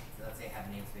 let's say I have a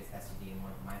namespace std in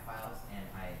one of my files and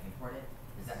I import it,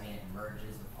 does that mean it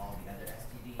merges with all the other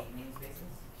std namespaces?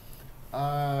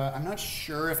 I'm not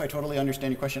sure if I totally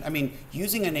understand your question. I mean,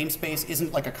 using a namespace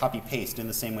isn't like a copy-paste in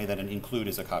the same way that an include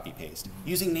is a copy-paste.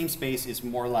 Using namespace is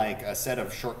more like a set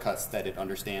of shortcuts that it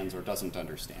understands or doesn't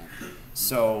understand.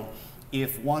 So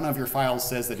if one of your files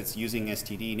says that it's using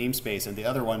std namespace and the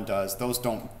other one does, those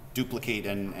don't duplicate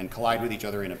and collide with each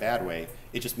other in a bad way.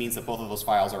 It just means that both of those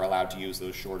files are allowed to use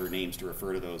those shorter names to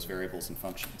refer to those variables and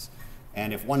functions.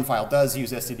 And if one file does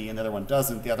use std and the other one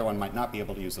doesn't, the other one might not be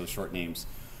able to use those short names.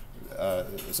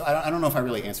 So I don't know if I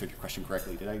really answered your question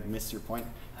correctly. Did I miss your point?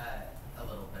 A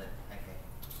little bit. Okay.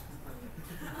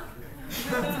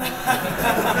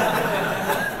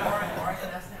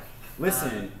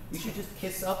 Listen, you should just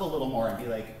kiss up a little more and be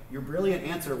like, your brilliant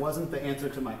answer wasn't the answer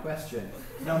to my question.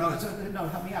 No,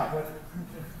 help me out.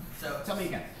 So tell me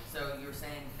again. So you were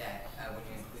saying that when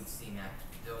you include CMAP,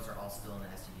 those are all still in the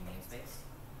std namespace.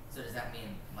 So does that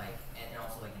mean like, and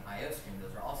also like in IOStream,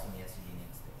 those are also in the std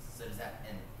namespace. So does that,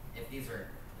 and if these are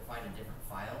defined in different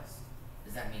files,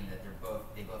 does that mean that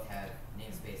they both have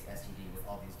namespace std with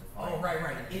all these defined? Oh,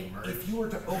 right. If you were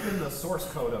to open the source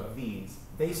code of these,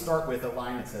 they start with a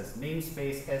line that says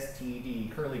namespace std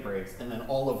curly brace, and then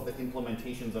all of the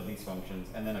implementations of these functions,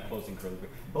 and then a closing curly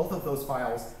brace. Both of those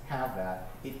files have that.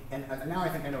 And now I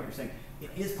think I know what you're saying. It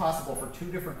is possible for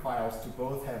two different files to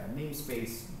both have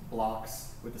namespace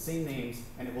blocks with the same names,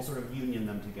 and it will sort of union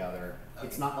them together. Okay.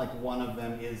 It's not like one of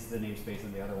them is the namespace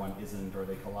and the other one isn't, or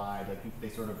they collide. Like they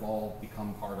sort of all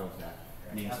become part of that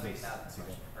namespace.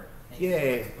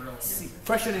 Yay!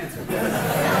 Question answered.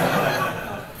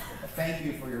 Thank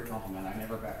you for your compliment. I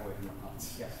never back away from your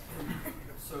comments. Yes.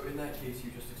 So in that case,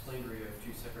 you just explained where you have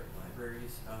two separate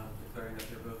libraries, declaring that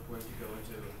they're both going to go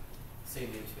into the same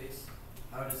namespace.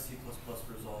 How does C++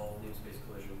 resolve namespace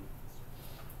collision?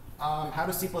 How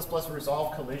does C++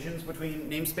 resolve collisions between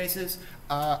namespaces?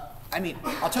 I mean,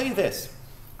 I'll tell you this.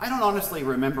 I don't honestly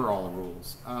remember all the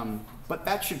rules, but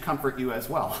that should comfort you as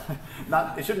well.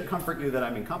 It shouldn't comfort you that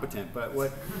I'm incompetent, but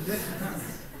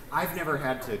I've never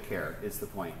had to care is the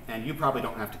point, and you probably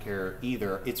don't have to care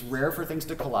either. It's rare for things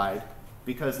to collide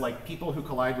because like people who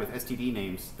collide with std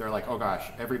names, they're like, oh gosh,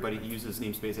 everybody uses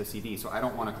namespace std, so I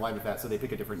don't want to collide with that, so they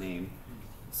pick a different name.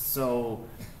 So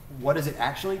what does it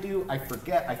actually do? I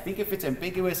forget. I think if it's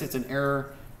ambiguous, it's an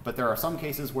error, but there are some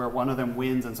cases where one of them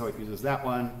wins, and so it uses that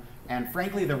one. And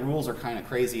frankly, the rules are kind of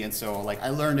crazy, and so like I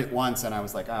learned it once, and I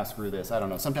was like, screw this. I don't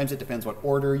know. Sometimes it depends what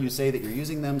order you say that you're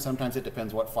using them. Sometimes it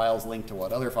depends what files link to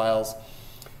what other files.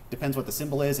 Depends what the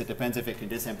symbol is. It depends if it can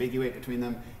disambiguate between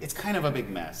them. It's kind of a big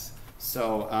mess.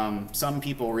 So some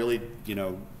people really,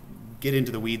 get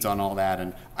into the weeds on all that,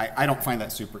 and I don't find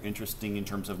that super interesting in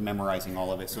terms of memorizing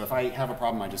all of it. So if I have a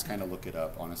problem, I just kind of look it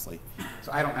up, honestly.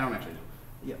 So I don't actually know.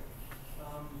 Yeah.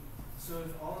 So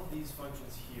if all of these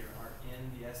functions here are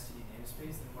in the STD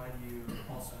namespace, then why do you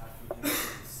also have to implement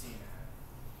the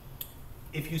CMAC?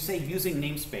 If you say using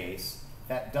namespace,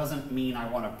 that doesn't mean I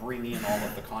want to bring in all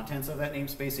of the contents of that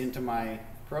namespace into my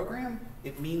program.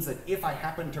 It means that if I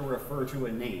happen to refer to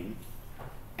a name,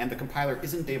 and the compiler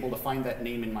isn't able to find that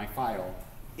name in my file,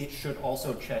 it should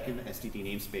also check in the STD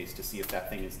namespace to see if that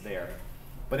thing is there.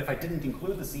 But if I didn't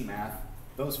include the CMath,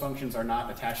 those functions are not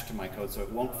attached to my code, so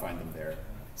it won't find them there.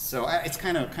 So it's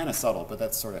kind of subtle, but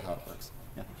that's sort of how it works.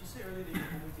 Yeah. Did you say earlier that you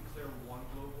only declare one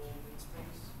global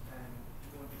namespace, and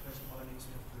you don't declare some other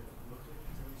namespace to look at?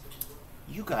 Is that what you said before?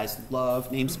 You guys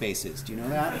love namespaces. Do you know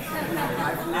that?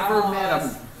 I've never met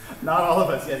them. Not all of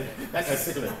us yet. That guy's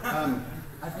sick of it.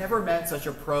 I've never met such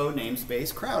a pro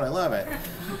namespace crowd. I love it.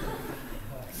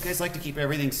 You guys like to keep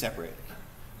everything separate.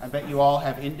 I bet you all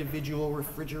have individual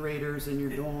refrigerators in your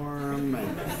dorm.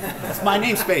 It's my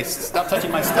namespace. Stop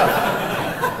touching my stuff.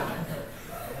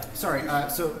 Sorry.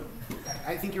 So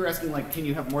I think you're asking, like, can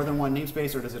you have more than one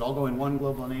namespace, or does it all go in one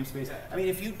global namespace? I mean,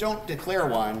 if you don't declare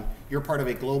one, you're part of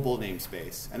a global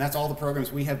namespace. And that's all the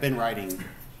programs we have been writing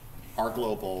are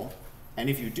global. And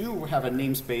if you do have a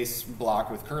namespace block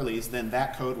with curlies, then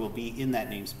that code will be in that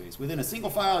namespace. Within a single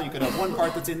file, you could have one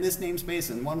part that's in this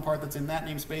namespace, and one part that's in that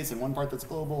namespace, and one part that's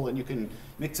global, and you can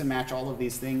mix and match all of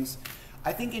these things.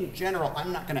 I think in general,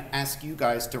 I'm not going to ask you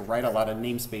guys to write a lot of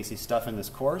namespacey stuff in this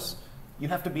course. You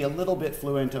have to be a little bit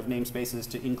fluent of namespaces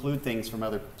to include things from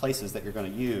other places that you're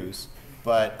going to use.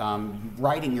 But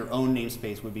writing your own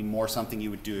namespace would be more something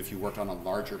you would do if you worked on a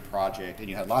larger project and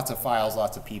you had lots of files,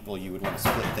 lots of people, you would want to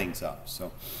split things up.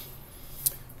 So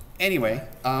anyway,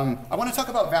 I want to talk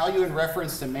about value and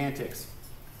reference semantics.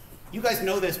 You guys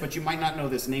know this, but you might not know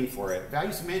this name for it.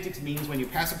 Value semantics means when you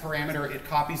pass a parameter, it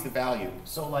copies the value.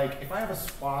 So like if I have a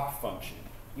swap function,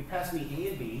 you pass me A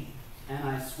and B, and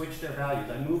I switch their values.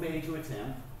 I move A to a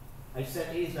temp. I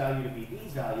set A's value to be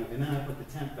B's value, and then I put the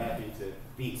temp back into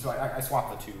B. So I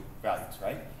swap the two values,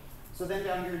 right? So then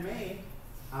down here in main,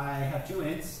 I have two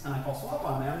ints, and I call swap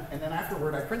on them, and then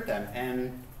afterward I print them,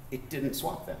 and it didn't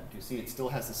swap them. Do you see? It still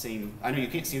has the same. I know you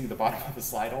can't see the bottom of the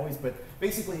slide always, but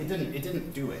basically it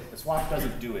didn't do it. The swap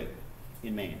doesn't do it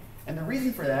in main. And the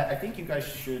reason for that, I think you guys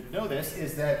should know this,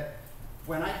 is that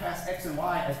when I pass x and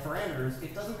y as parameters,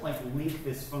 it doesn't like link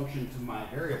this function to my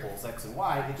variables x and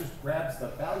y. It just grabs the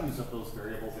values of those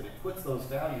variables and it puts those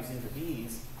values into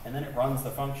these, and then it runs the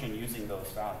function using those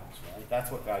values, right? That's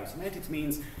what value semantics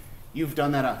means. You've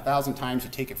done that 1,000 times,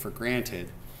 you take it for granted.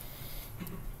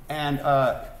 And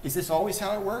is this always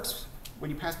how it works when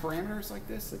you pass parameters like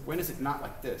this? Like, when is it not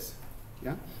like this?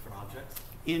 Yeah? For objects?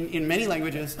 In many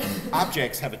languages,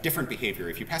 objects have a different behavior.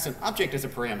 If you pass an object as a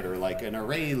parameter, like an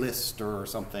array list or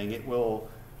something, it will,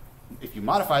 if you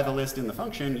modify the list in the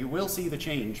function, you will see the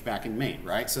change back in main,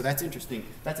 right? So that's interesting.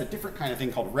 That's a different kind of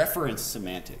thing called reference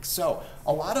semantics. So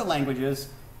a lot of languages,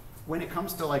 when it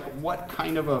comes to like what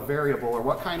kind of a variable or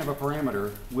what kind of a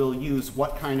parameter will use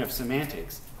what kind of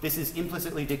semantics, this is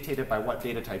implicitly dictated by what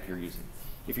data type you're using.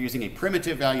 If you're using a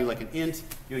primitive value like an int,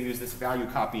 you'll use this value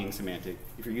copying semantic.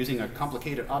 If you're using a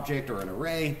complicated object or an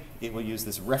array, it will use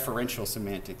this referential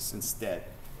semantics instead.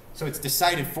 So it's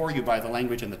decided for you by the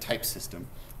language and the type system.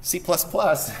 C++,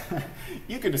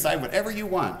 you can decide whatever you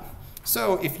want.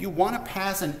 So if you want to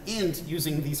pass an int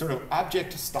using these sort of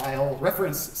object-style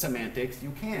reference semantics,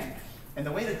 you can. And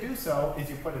the way to do so is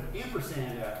you put an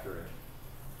ampersand after it.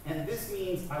 And this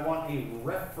means I want a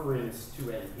reference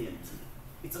to an int.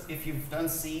 If you've done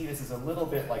C, this is a little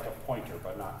bit like a pointer,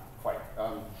 but not quite.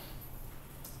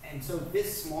 And so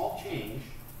this small change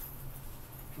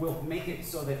will make it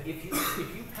so that if you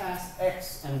pass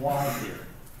x and y here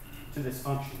to this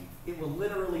function, it will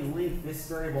literally link this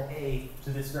variable a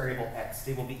to this variable x.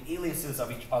 They will be aliases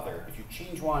of each other. If you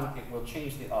change one, it will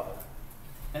change the other.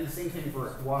 And the same thing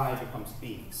for y becomes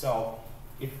b. So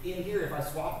if in here, if I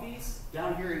swap these,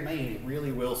 down here in main, it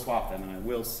really will swap them, and I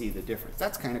will see the difference.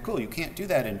 That's kind of cool. You can't do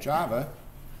that in Java.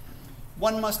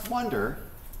 One must wonder,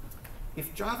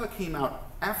 if Java came out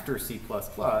after C++,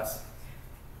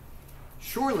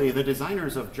 surely the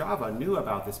designers of Java knew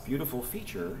about this beautiful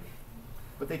feature,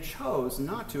 but they chose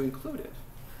not to include it.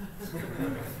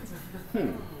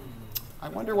 I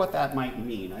wonder what that might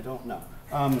mean. I don't know.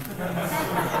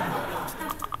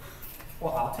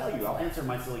 Well, I'll tell you. I'll answer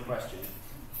my silly question.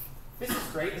 This is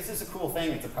great. This is a cool thing.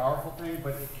 It's a powerful thing,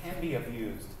 but it can be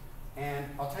abused. And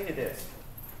I'll tell you this.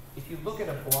 if you look at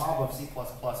a blob of C++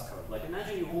 code, like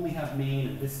imagine you only have main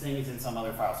and this thing is in some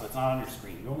other file, so it's not on your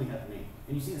screen. You only have main.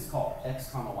 And you see this call, x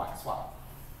comma y, swap.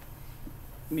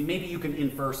 I mean, maybe you can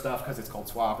infer stuff because it's called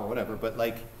swap or whatever, but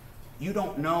like, you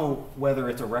don't know whether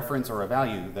it's a reference or a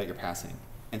value that you're passing.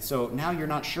 And so now you're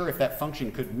not sure if that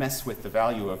function could mess with the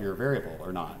value of your variable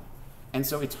or not. And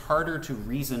so it's harder to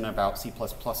reason about C++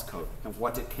 code and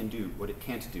what it can do, what it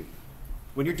can't do.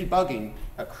 When you're debugging,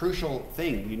 a crucial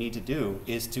thing you need to do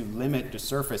is to limit the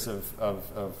surface of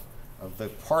the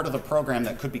part of the program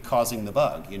that could be causing the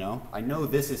bug, you know? I know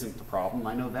this isn't the problem,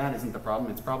 I know that isn't the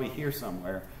problem, it's probably here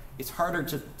somewhere. It's harder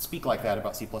to speak like that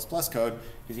about C++ code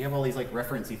because you have all these like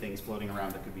referencey things floating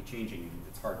around that could be changing, and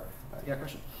it's harder. Yeah,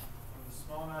 question? With the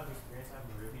small amount of experience I have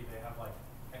in Ruby, they have like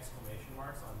exclamation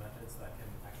marks on methods that can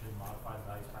actually modify the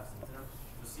values passed into them.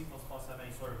 Does C++ have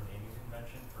any sort of naming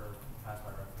convention for pass by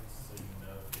reference so you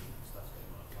know if stuff's getting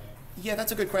modified? Yeah,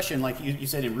 that's a good question. Like you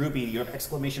said in Ruby, you have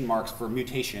exclamation marks for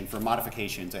mutation, for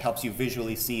modifications. It helps you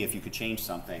visually see if you could change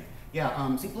something.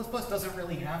 Yeah, C++ doesn't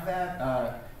really have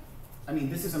that. I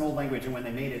mean, this is an old language, and when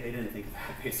they made it, they didn't think of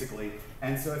that, basically.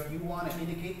 And so if you want to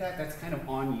indicate that, that's kind of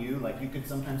on you. Like, you could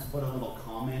sometimes put a little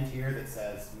comment here that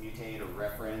says mutate or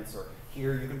reference, or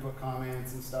here you can put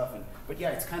comments and stuff. But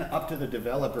yeah, it's kind of up to the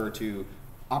developer to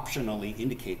optionally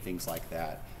indicate things like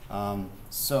that.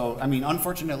 So, I mean,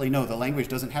 unfortunately, no, the language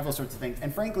doesn't have those sorts of things.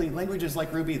 And frankly, languages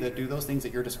like Ruby that do those things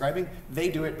that you're describing, they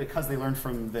do it because they learned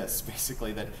from this,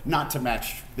 basically, that not to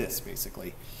match this,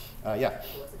 basically. Yeah?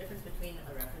 What's the difference between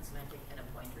a reference semantic and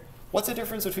a pointer? What's the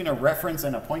difference between a reference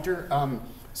and a pointer?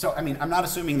 So, I mean, I'm not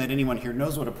assuming that anyone here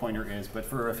knows what a pointer is, but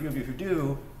for a few of you who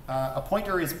do, a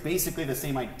pointer is basically the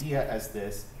same idea as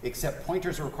this, except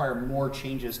pointers require more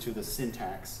changes to the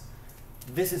syntax.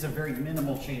 This is a very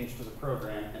minimal change to the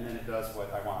program, and then it does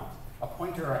what I want. A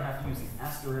pointer, I have to use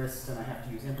asterisks, and I have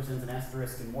to use ampersands and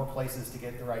asterisks in more places to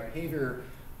get the right behavior.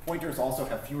 Pointers also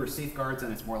have fewer safeguards,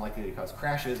 and it's more likely to cause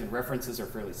crashes, and references are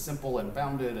fairly simple and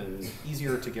bounded and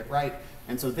easier to get right.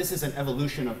 And so this is an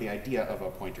evolution of the idea of a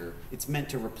pointer. It's meant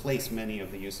to replace many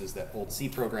of the uses that old C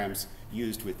programs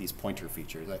used with these pointer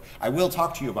features. I will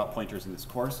talk to you about pointers in this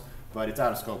course, but it's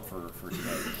out of scope for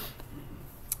today.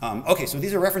 Okay, so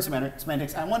these are reference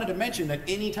semantics. I wanted to mention that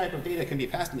any type of data can be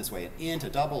passed in this way, an int, a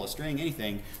double, a string,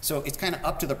 anything. So it's kind of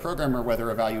up to the programmer whether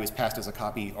a value is passed as a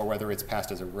copy or whether it's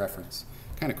passed as a reference.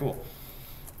 Kind of cool.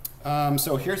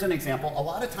 So here's an example. A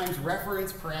lot of times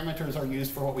reference parameters are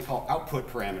used for what we call output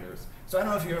parameters. So I don't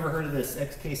know if you've ever heard of this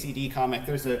XKCD comic.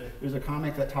 There's a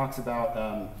comic that talks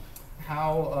about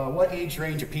what age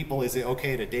range of people is it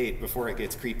okay to date before it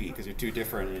gets creepy because you're too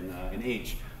different in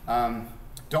age.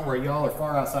 Don't worry, y'all are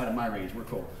far outside of my range. We're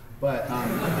cool. But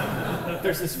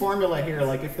there's this formula here,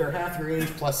 like if they're half your age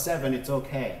plus 7, it's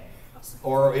okay.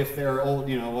 Or if they're old,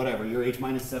 you know, whatever, your age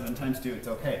minus 7 times 2, it's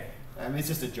okay. I mean, it's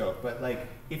just a joke. But like,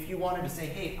 if you wanted to say,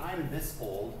 hey, I'm this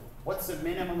old, what's the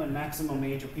minimum and maximum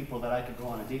age of people that I could go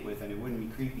on a date with and it wouldn't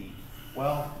be creepy?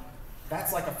 Well,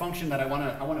 that's like a function that I want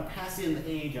to pass in the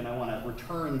age and I want to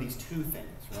return these two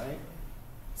things, right?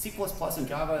 C++ and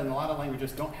Java and a lot of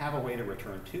languages don't have a way to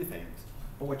return two things.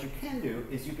 But what you can do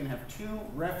is you can have two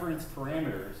reference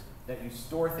parameters that you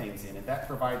store things in, and that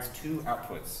provides two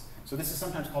outputs. So this is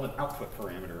sometimes called an output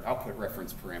parameter, output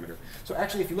reference parameter. So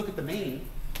actually, if you look at the main,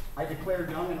 I declare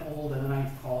young and old, and then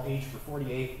I call age for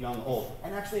 48, young, old.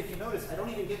 And actually, if you notice, I don't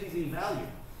even give these any value.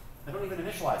 I don't even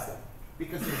initialize them,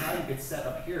 because the value gets set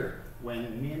up here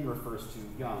when min refers to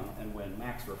young and when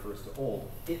max refers to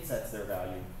old. It sets their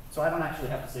value. So I don't actually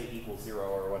have to say equals 0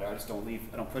 or whatever.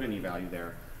 I don't put any value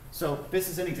there. So this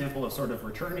is an example of sort of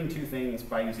returning two things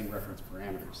by using reference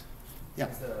parameters. Yeah?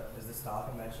 Is the style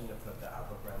convention to put the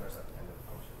output parameters at the end of the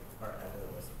function, or end of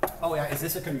the list? Oh yeah, is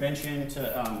this a convention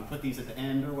to put these at the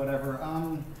end or whatever?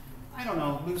 I don't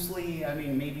know, loosely, I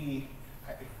mean, maybe,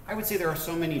 I would say there are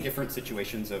so many different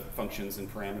situations of functions and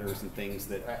parameters and things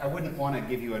that I wouldn't want to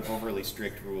give you an overly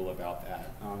strict rule about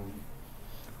that.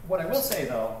 What I will say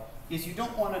though, is you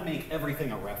don't want to make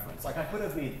everything a reference. Like I could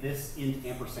have made this int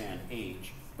ampersand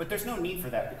age, but there's no need for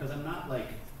that because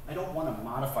I don't want to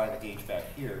modify the age back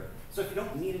here. So if you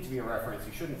don't need it to be a reference,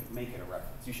 you shouldn't make it a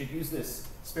reference. You should use this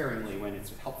sparingly when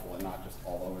it's helpful and not just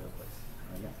all over the place.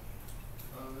 Yeah.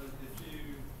 If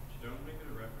you don't make it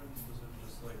a reference, does it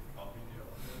just like copy the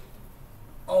object?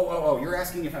 Oh, you're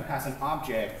asking if I pass an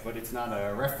object, but it's not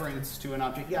a reference to an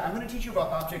object. Yeah, I'm going to teach you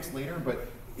about objects later, but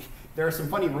there are some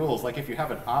funny rules, like if you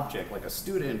have an object, like a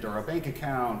student or a bank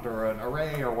account or an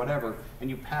array or whatever, and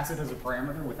you pass it as a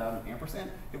parameter without an ampersand,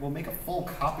 it will make a full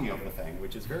copy of the thing,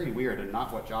 which is very weird and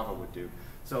not what Java would do.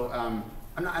 So I'm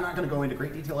not going to go into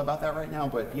great detail about that right now,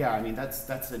 but yeah, I mean, that's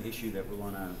an issue that we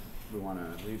want to we want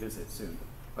to revisit soon.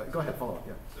 But go ahead, follow up.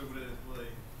 Yeah. So would it like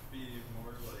be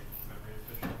more like memory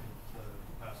efficient to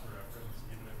pass a reference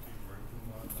even if you weren't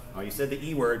to modify? Oh, you said the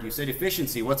E word. You said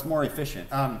efficiency. What's more efficient?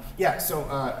 Yeah. So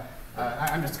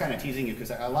I'm just kind of teasing you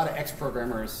because a lot of X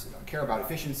programmers care about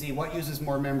efficiency. What uses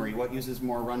more memory? What uses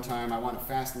more runtime? I want a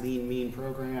fast, lean, mean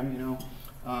program. You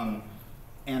know.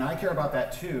 And I care about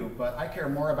that too, but I care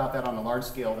more about that on a large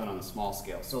scale than on a small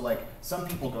scale. So like some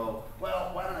people go,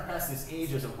 well, why don't I pass this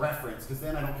age as a reference? Because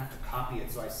then I don't have to copy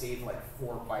it, so I save like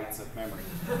 4 bytes of memory.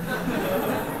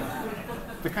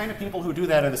 The kind of people who do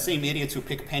that are the same idiots who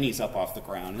pick pennies up off the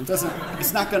ground.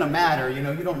 It's not going to matter, you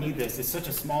know, you don't need this. It's such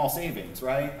a small savings,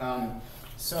 right?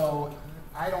 So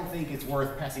I don't think it's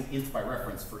worth passing int by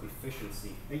reference for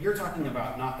efficiency. And you're talking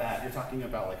about not that. You're talking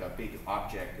about like a big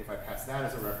object. If I pass that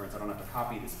as a reference, I don't have to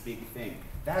copy this big thing.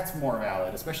 That's more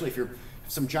valid, especially if you're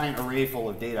some giant array full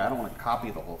of data. I don't want to copy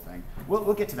the whole thing.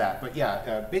 We'll get to that. But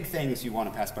yeah, big things you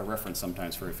want to pass by reference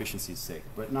sometimes for efficiency's sake,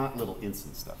 but not little ints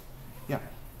and stuff. Yeah?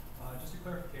 Just a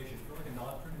clarification. For like a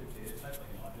non-primitive data type,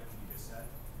 like an object that you just said,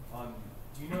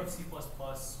 do you know if C++,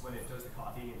 when it does the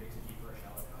copy, it makes it E for a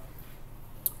shallow copy?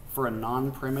 For a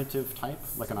non-primitive type,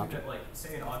 like an object? Like,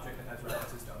 say an object that has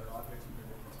references to other objects in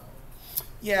different types.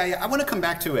 Yeah, I want to come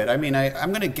back to it. I mean, I'm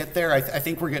going to get there. I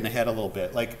think we're getting ahead a little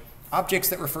bit. Like, objects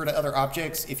that refer to other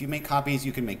objects, if you make copies,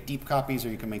 you can make deep copies or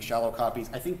you can make shallow copies.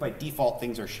 I think by default,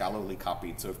 things are shallowly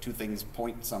copied. So if 2 things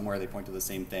point somewhere, they point to the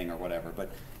same thing or whatever.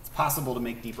 But it's possible to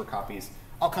make deeper copies.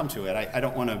 I'll come to it. I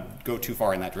don't want to go too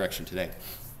far in that direction today.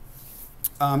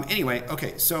 Anyway,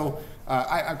 okay, so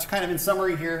I'm kind of in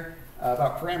summary here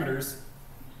about parameters.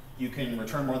 You can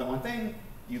return more than one thing.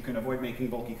 You can avoid making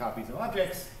bulky copies of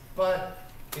objects, but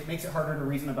it makes it harder to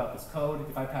reason about this code.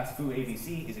 If I pass foo a, b,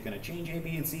 c, is it going to change a,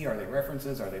 b, and c? Are they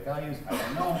references? Are they values? I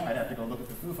don't know. I'd have to go look at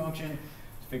the foo function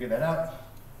to figure that out.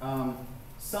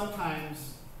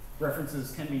 Sometimes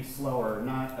references can be slower,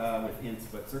 not with ints,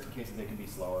 but certain cases they can be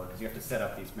slower because you have to set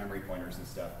up these memory pointers and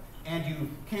stuff. And you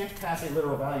can't pass a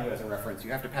literal value as a reference.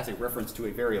 You have to pass a reference to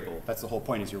a variable. That's the whole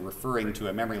point, is you're referring to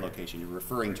a memory location. You're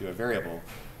referring to a variable.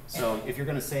 So if you're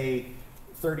going to say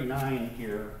 39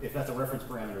 here, if that's a reference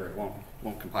parameter, it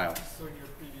won't compile. So in your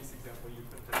previous example, you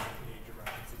put the age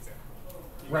reference example.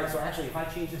 Right, so actually if I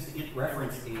change this to int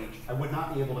reference age, I would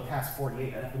not be able to pass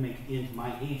 48. I'd have to make int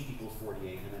my age equals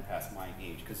 48 and then pass my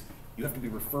age, because you have to be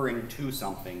referring to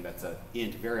something that's an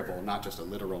int variable, not just a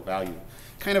literal value.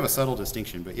 Kind of a subtle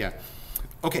distinction, but yeah.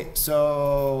 Okay,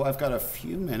 so I've got a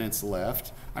few minutes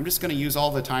left. I'm just going to use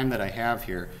all the time that I have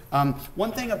here.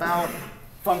 One thing about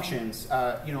functions,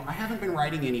 you know, I haven't been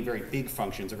writing any very big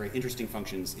functions or very interesting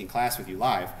functions in class with you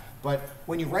live, but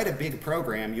when you write a big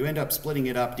program, you end up splitting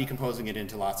it up, decomposing it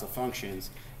into lots of functions.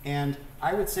 And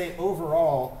I would say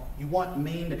overall, you want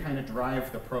main to kind of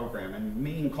drive the program, and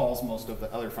main calls most of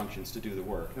the other functions to do the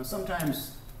work. Now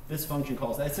sometimes this function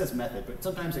calls, it says method, but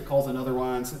sometimes it calls another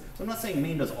one. So I'm not saying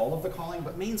main does all of the calling,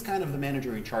 but main's kind of the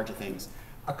manager in charge of things.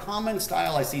 A common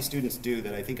style I see students do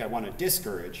that I think I want to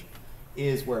discourage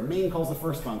is where main calls the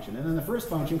first function, and then the first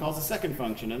function calls the second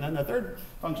function, and then the third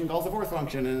function calls the fourth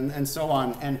function, and so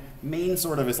on. And main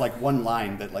sort of is like one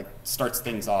line that like starts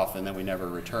things off, and then we never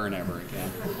return ever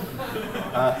again.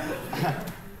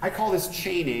 I call this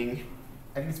chaining.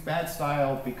 I think it's bad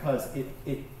style because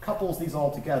it couples these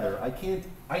all together. I can't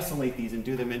isolate these and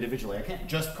do them individually. I can't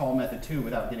just call method 2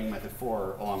 without getting method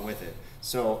 4 along with it.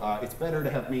 So it's better to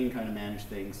have main kind of manage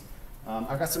things.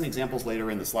 I've got some examples later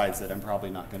in the slides that I'm probably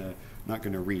not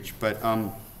gonna reach. But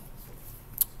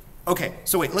okay,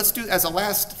 so wait, let's do as a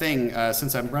last thing,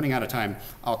 since I'm running out of time.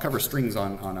 I'll cover strings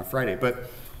on a Friday, but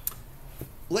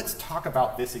let's talk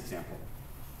about this example.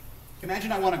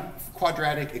 Imagine I want a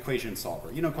quadratic equation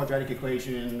solver. You know quadratic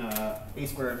equation, a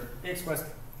squared, ax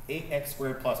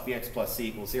squared plus bx plus c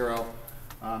equals 0.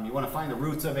 You want to find the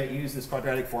roots of it. You use this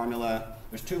quadratic formula.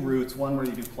 There's 2 roots, one where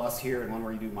you do plus here and one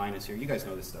where you do minus here. You guys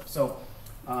know this stuff. So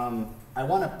I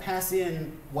want to pass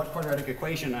in what quadratic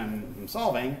equation I'm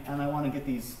solving, and I want to get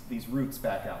these roots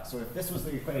back out. So if this was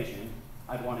the equation,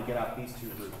 I'd want to get out these 2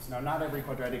 roots. Now, not every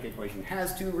quadratic equation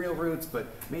has 2 real roots, but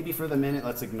maybe for the minute,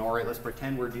 let's ignore it. Let's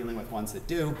pretend we're dealing with ones that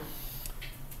do.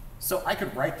 So I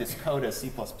could write this code as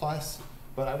C++,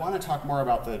 but I want to talk more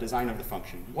about the design of the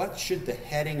function. What should the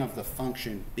heading of the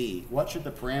function be? What should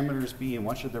the parameters be, and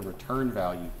what should the return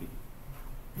value be?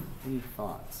 Any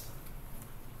thoughts?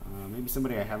 Maybe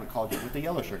somebody I haven't called yet with the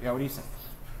yellow shirt. Yeah, what do you say?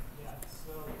 Yeah,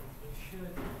 so it should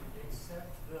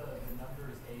accept the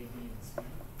numbers A, B, and C.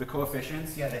 The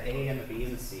coefficients, yeah, the A and the B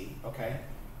and the C, okay.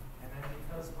 And then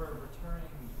because we're returning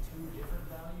 2 different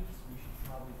values, we should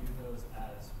probably do those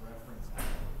as reference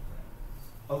algebra parameters.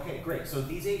 Okay, great. So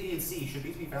these A, B, and C, should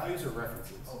these be values or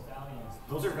references? Oh, values.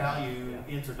 Those are value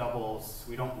ints or doubles.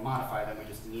 We don't modify them. We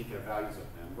just need their values of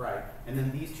them. Right. And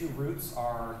then these two roots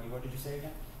are, what did you say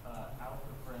again?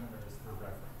 Output parameters for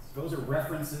reference. Those are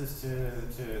references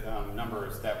to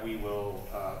numbers that we will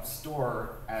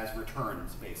store as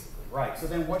returns, basically. Right. So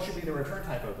then what should be the return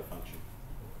type of the function?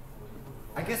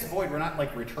 I guess void, we're not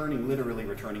like returning, literally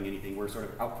returning anything. We're sort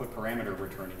of output parameter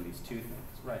returning these two things.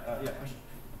 Right. Yeah, question.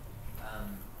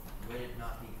 Would it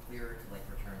not be clearer to like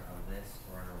return a list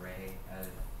or an array of?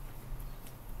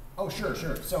 Oh, sure.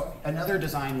 So another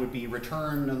design would be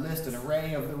return a list, an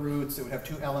array of the roots. It would have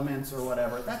two elements or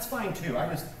whatever. That's fine too.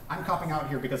 I'm copping out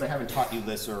here because I haven't taught you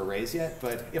lists or arrays yet.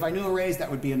 But if I knew arrays, that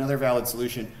would be another valid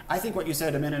solution. I think what you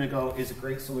said a minute ago is a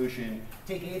great solution.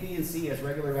 Take A, B, and C as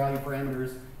regular value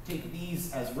parameters. Take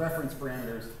these as reference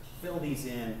parameters. Fill these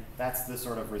in. That's the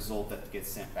sort of result that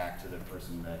gets sent back to the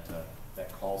person that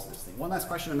calls this thing. One last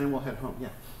question, and then we'll head home. Yeah.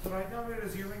 So right now we're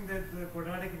assuming that the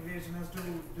quadratic equation has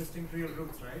two distinct real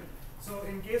roots, right? So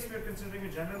in case we're considering a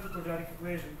general quadratic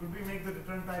equation, could we make the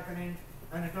return type an int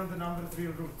and return the number of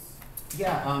real roots?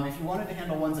 Yeah, if you wanted to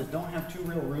handle ones that don't have two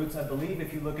real roots, I believe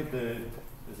if you look at the,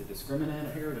 is it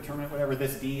discriminant here, determinant, whatever,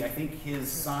 this D, I think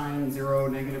his sign, 0,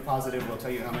 negative, positive, will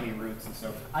tell you how many roots. And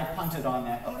so I punted on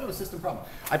that. Oh, no, system problem.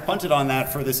 I punted on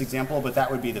that for this example, but that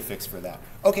would be the fix for that.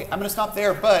 Okay, I'm going to stop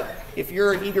there. But if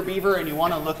you're an eager beaver and you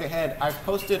want to look ahead, I've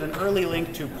posted an early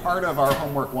link to part of our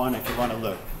homework 1 if you want to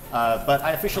look. But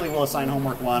I officially will assign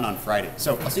homework 1 on Friday.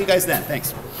 So I'll see you guys then.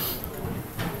 Thanks.